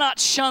 We cannot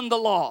shun the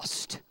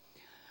lost.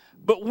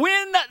 But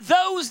when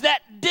those that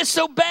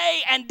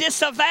disobey and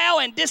disavow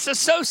and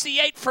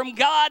disassociate from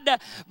God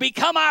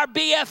become our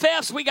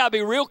BFFs, we got to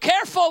be real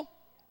careful.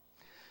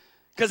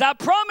 Because I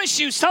promise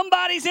you,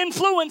 somebody's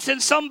influencing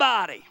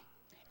somebody.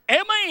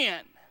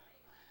 Amen.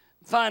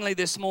 Finally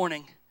this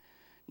morning,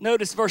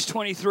 notice verse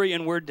 23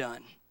 and we're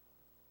done.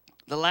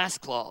 The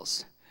last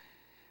clause.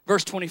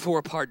 Verse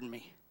 24, pardon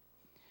me.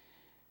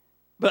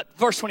 But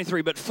verse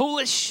 23, but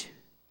foolish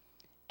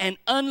and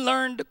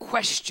unlearned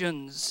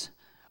questions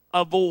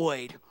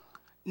avoid,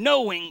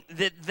 knowing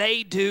that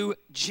they do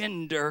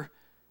gender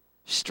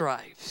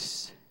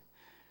strifes.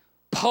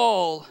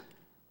 Paul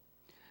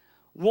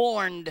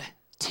warned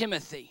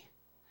Timothy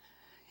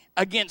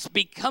against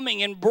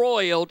becoming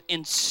embroiled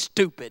in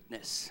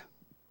stupidness.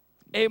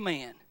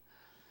 Amen.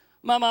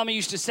 My mama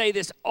used to say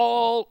this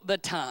all the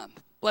time.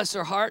 Bless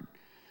her heart.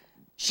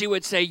 She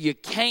would say, you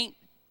can't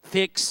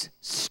fix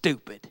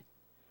stupid.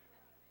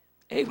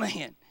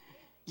 Amen.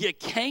 You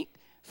can't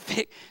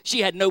fix.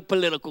 She had no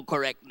political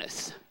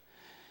correctness.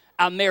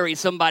 I married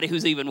somebody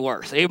who's even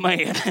worse.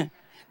 Amen.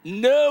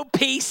 No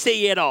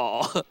PC at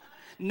all.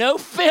 No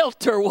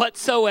filter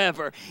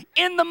whatsoever.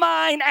 In the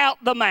mind,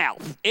 out the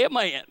mouth.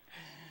 Amen.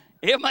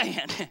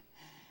 Amen.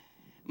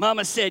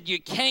 Mama said,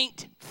 you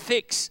can't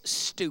fix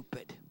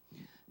stupid.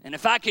 And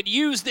if I could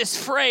use this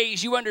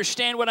phrase, you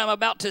understand what I'm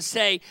about to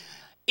say.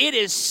 It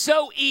is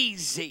so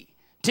easy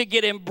to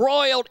get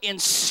embroiled in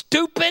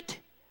stupid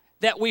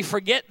that we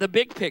forget the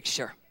big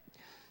picture.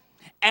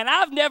 And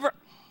I've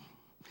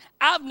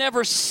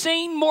never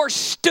seen more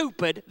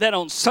stupid than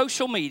on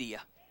social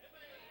media.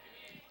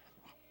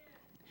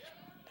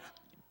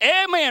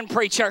 Amen,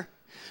 preacher.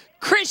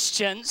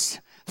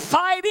 Christians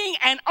fighting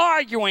and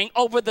arguing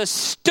over the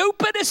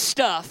stupidest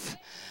stuff.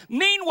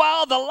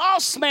 Meanwhile, the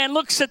lost man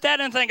looks at that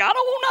and thinks, I don't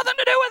want nothing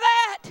to do with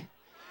that.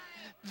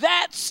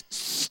 That's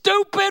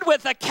stupid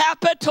with a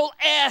capital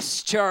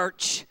S,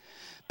 church.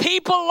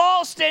 People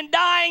lost and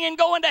dying and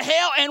going to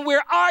hell, and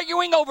we're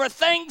arguing over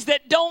things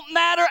that don't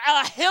matter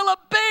a hill of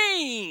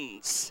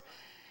beans.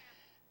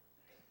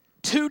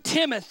 to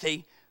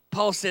Timothy,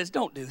 Paul says,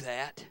 don't do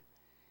that.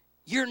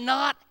 You're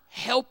not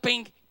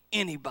helping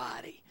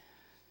anybody.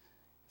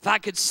 If I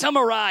could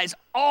summarize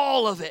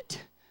all of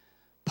it,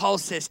 Paul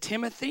says,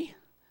 Timothy,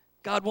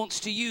 God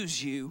wants to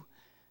use you,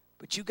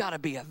 but you got to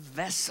be a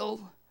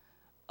vessel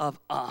of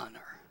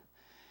honor.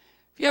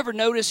 Have you ever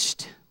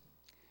noticed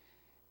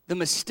the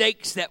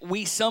mistakes that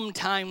we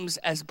sometimes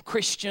as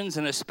Christians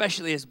and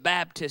especially as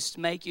Baptists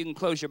make? You can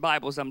close your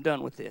Bibles. I'm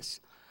done with this.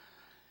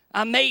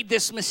 I made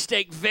this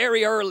mistake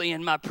very early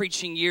in my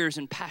preaching years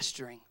and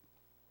pastoring.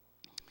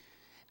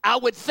 I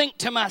would think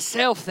to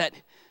myself that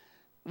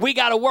we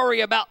got to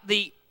worry about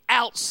the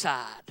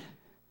outside.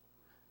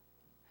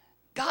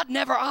 God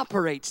never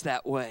operates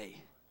that way.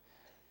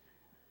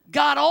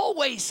 God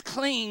always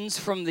cleans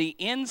from the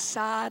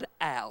inside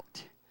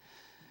out.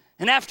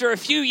 And after a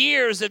few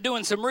years of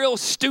doing some real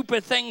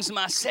stupid things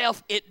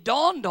myself, it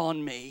dawned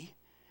on me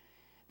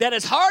that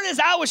as hard as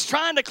I was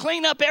trying to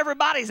clean up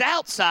everybody's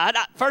outside,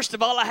 first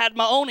of all, I had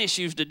my own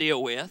issues to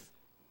deal with.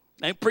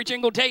 Preacher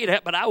ain't going to tell you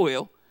that, but I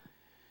will.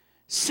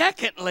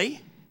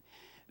 Secondly,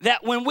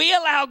 that when we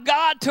allow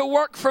God to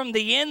work from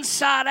the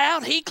inside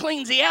out, He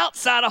cleans the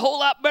outside a whole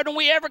lot better than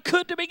we ever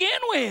could to begin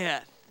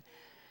with.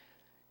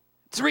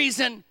 It's the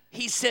reason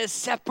He says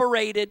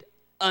separated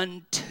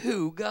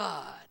unto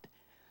God.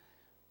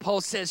 Paul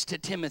says to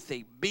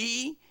Timothy,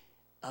 be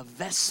a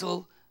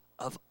vessel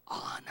of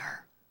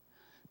honor.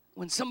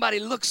 When somebody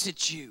looks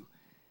at you,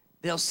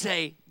 they'll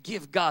say,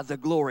 give God the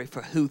glory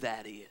for who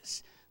that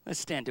is. Let's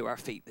stand to our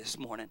feet this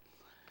morning.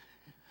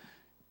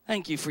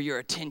 Thank you for your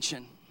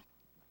attention,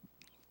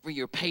 for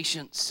your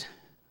patience.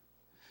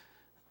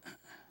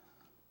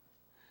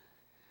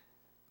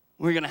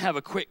 We're going to have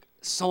a quick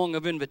song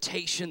of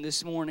invitation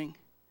this morning.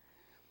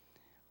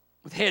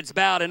 With heads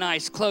bowed and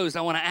eyes closed,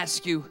 I want to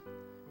ask you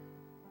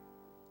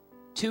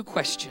 2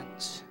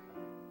 questions.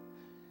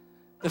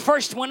 The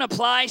first one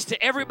applies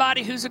to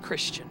everybody who's a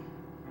Christian.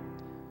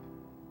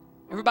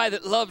 Everybody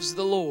that loves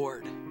the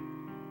Lord.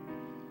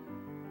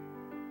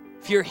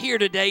 If you're here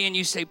today and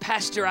you say,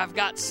 Pastor, I've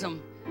got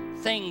some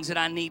things that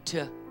I need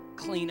to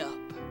clean up.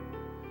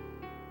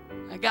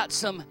 I got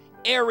some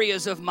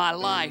areas of my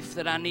life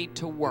that I need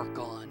to work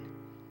on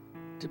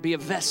to be a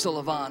vessel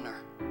of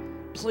honor,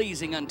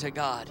 pleasing unto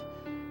God.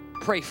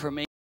 Pray for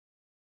me.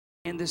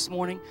 And this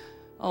morning,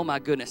 oh my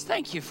goodness,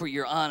 thank you for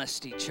your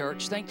honesty,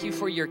 church. Thank you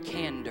for your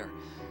candor.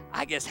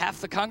 I guess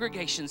half the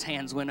congregation's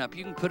hands went up.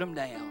 You can put them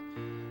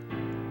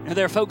down. Now,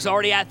 there are folks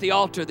already at the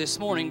altar this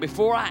morning.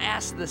 Before I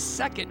ask the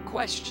second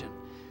question,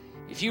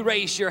 if you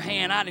raise your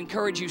hand, I'd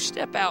encourage you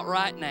step out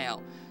right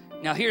now.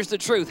 Now, here's the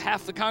truth.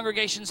 Half the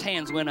congregation's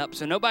hands went up,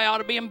 so nobody ought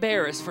to be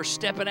embarrassed for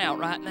stepping out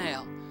right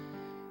now.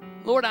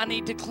 Lord, I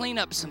need to clean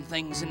up some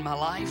things in my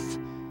life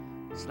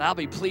so that I'll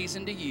be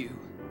pleasing to you.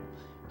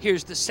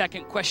 Here's the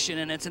second question,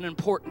 and it's an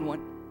important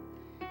one.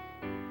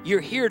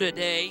 You're here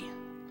today.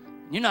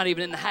 You're not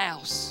even in the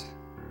house.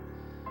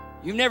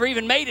 You've never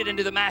even made it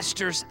into the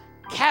Master's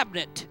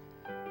cabinet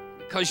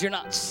because you're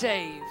not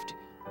saved.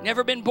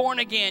 Never been born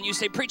again. You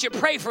say, preacher,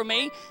 pray for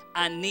me.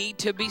 I need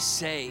to be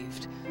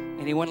saved.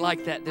 Anyone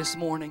like that this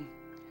morning?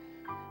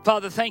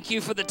 Father, thank you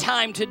for the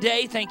time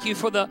today. Thank you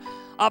for the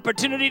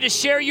opportunity to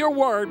share your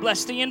word.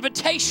 Bless the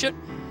invitation.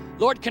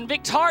 Lord,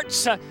 convict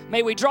hearts.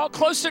 May we draw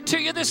closer to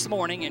you this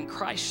morning in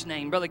Christ's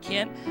name. Brother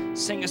Ken,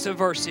 sing us a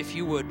verse if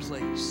you would,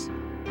 please.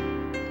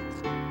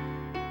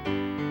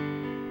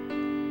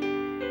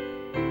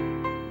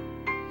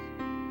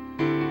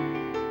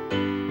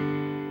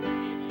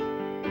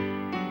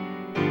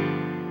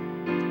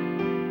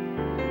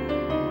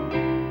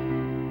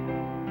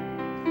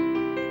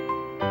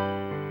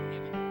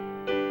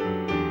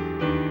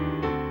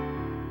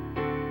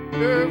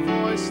 Your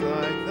voice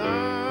like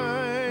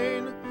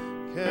thine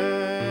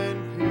can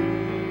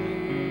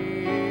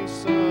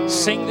peace.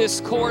 Sing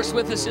this chorus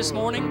with us this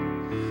morning.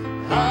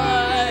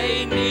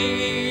 I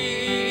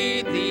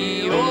need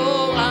thee,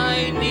 oh,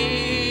 I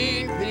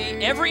need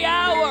thee. Every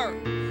hour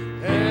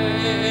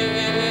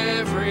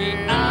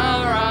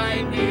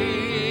I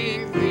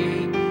need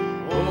thee.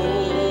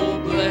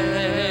 Oh,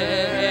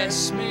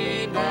 bless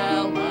me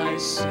now, my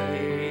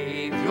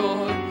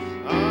Savior.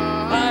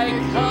 I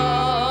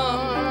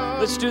come.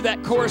 Let's do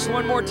that chorus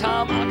one more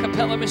time. A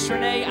cappella, Miss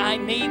Renee. I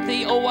need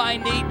thee, oh, I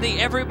need thee.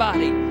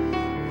 Everybody.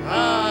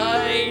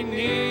 I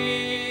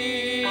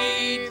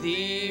need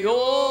thee,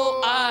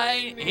 oh,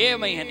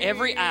 amen,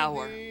 every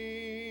hour.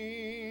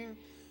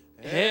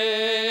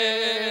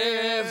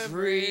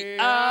 Every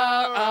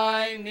hour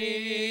I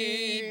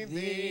need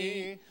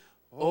thee.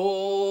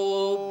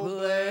 Oh,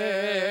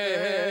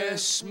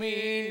 bless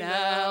me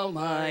now,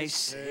 my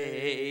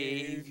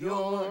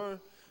Savior.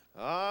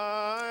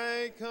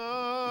 I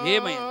come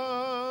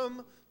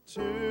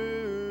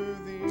to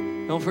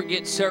thee. Don't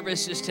forget,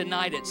 service is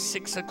tonight at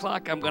 6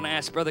 o'clock. I'm going to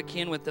ask Brother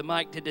Ken with the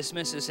mic to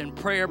dismiss us in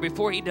prayer.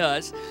 Before he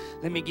does,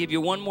 let me give you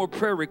one more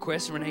prayer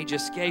request Renee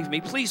just gave me.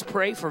 Please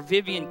pray for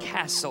Vivian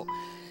Castle.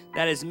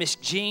 That is Miss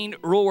Jean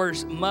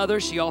Rohr's mother.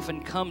 She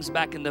often comes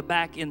back in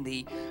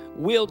the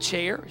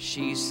wheelchair.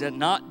 She's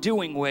not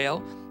doing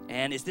well,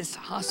 And is this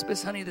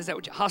hospice, honey? Is that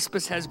what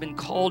hospice has been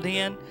called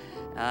in?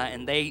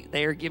 And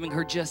they are giving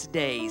her just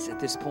days at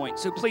this point.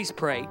 So please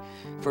pray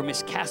for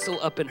Miss Castle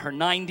up in her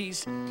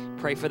 90s.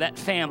 Pray for that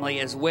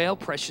family as well.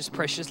 Precious,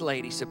 precious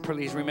lady. So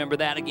please remember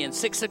that again.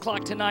 6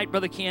 o'clock tonight,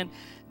 Brother Ken.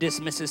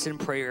 Dismiss us in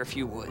prayer if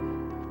you would.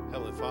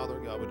 Heavenly Father,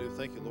 God, we do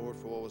thank you, Lord,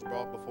 for what was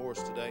brought before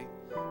us today.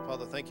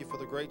 Father, thank you for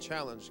the great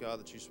challenge,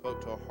 God, that you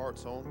spoke to our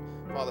hearts on.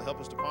 Father,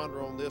 help us to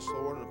ponder on this,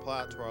 Lord, and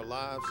apply it to our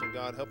lives. And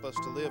God, help us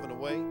to live in a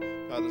way,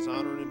 God, that's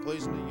honoring and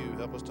pleasing to you.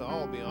 Help us to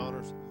all be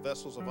honors,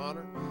 vessels of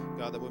honor,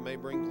 God, that we may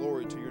bring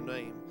glory to your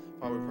name.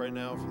 Father, we pray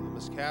now for the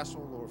Miss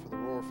Castle, Lord, for the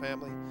Roar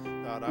family.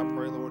 God, I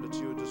pray, Lord, that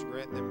you would just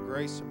grant them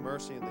grace and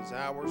mercy in these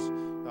hours.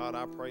 God,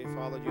 I pray,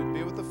 Father, you'd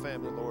be with the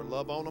family, Lord.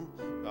 Love on them.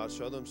 God,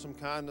 show them some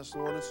kindness,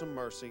 Lord, and some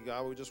mercy.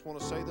 God, we just want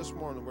to say this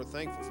morning, we're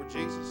thankful for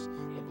Jesus,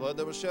 the blood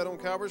that was shed on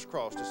Calvary's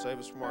cross to save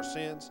us from our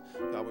sins.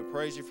 God, we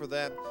praise you for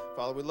that.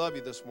 Father, we love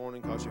you this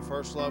morning because you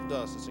first loved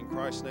us. It's in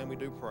Christ's name we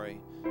do pray.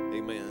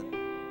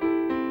 Amen.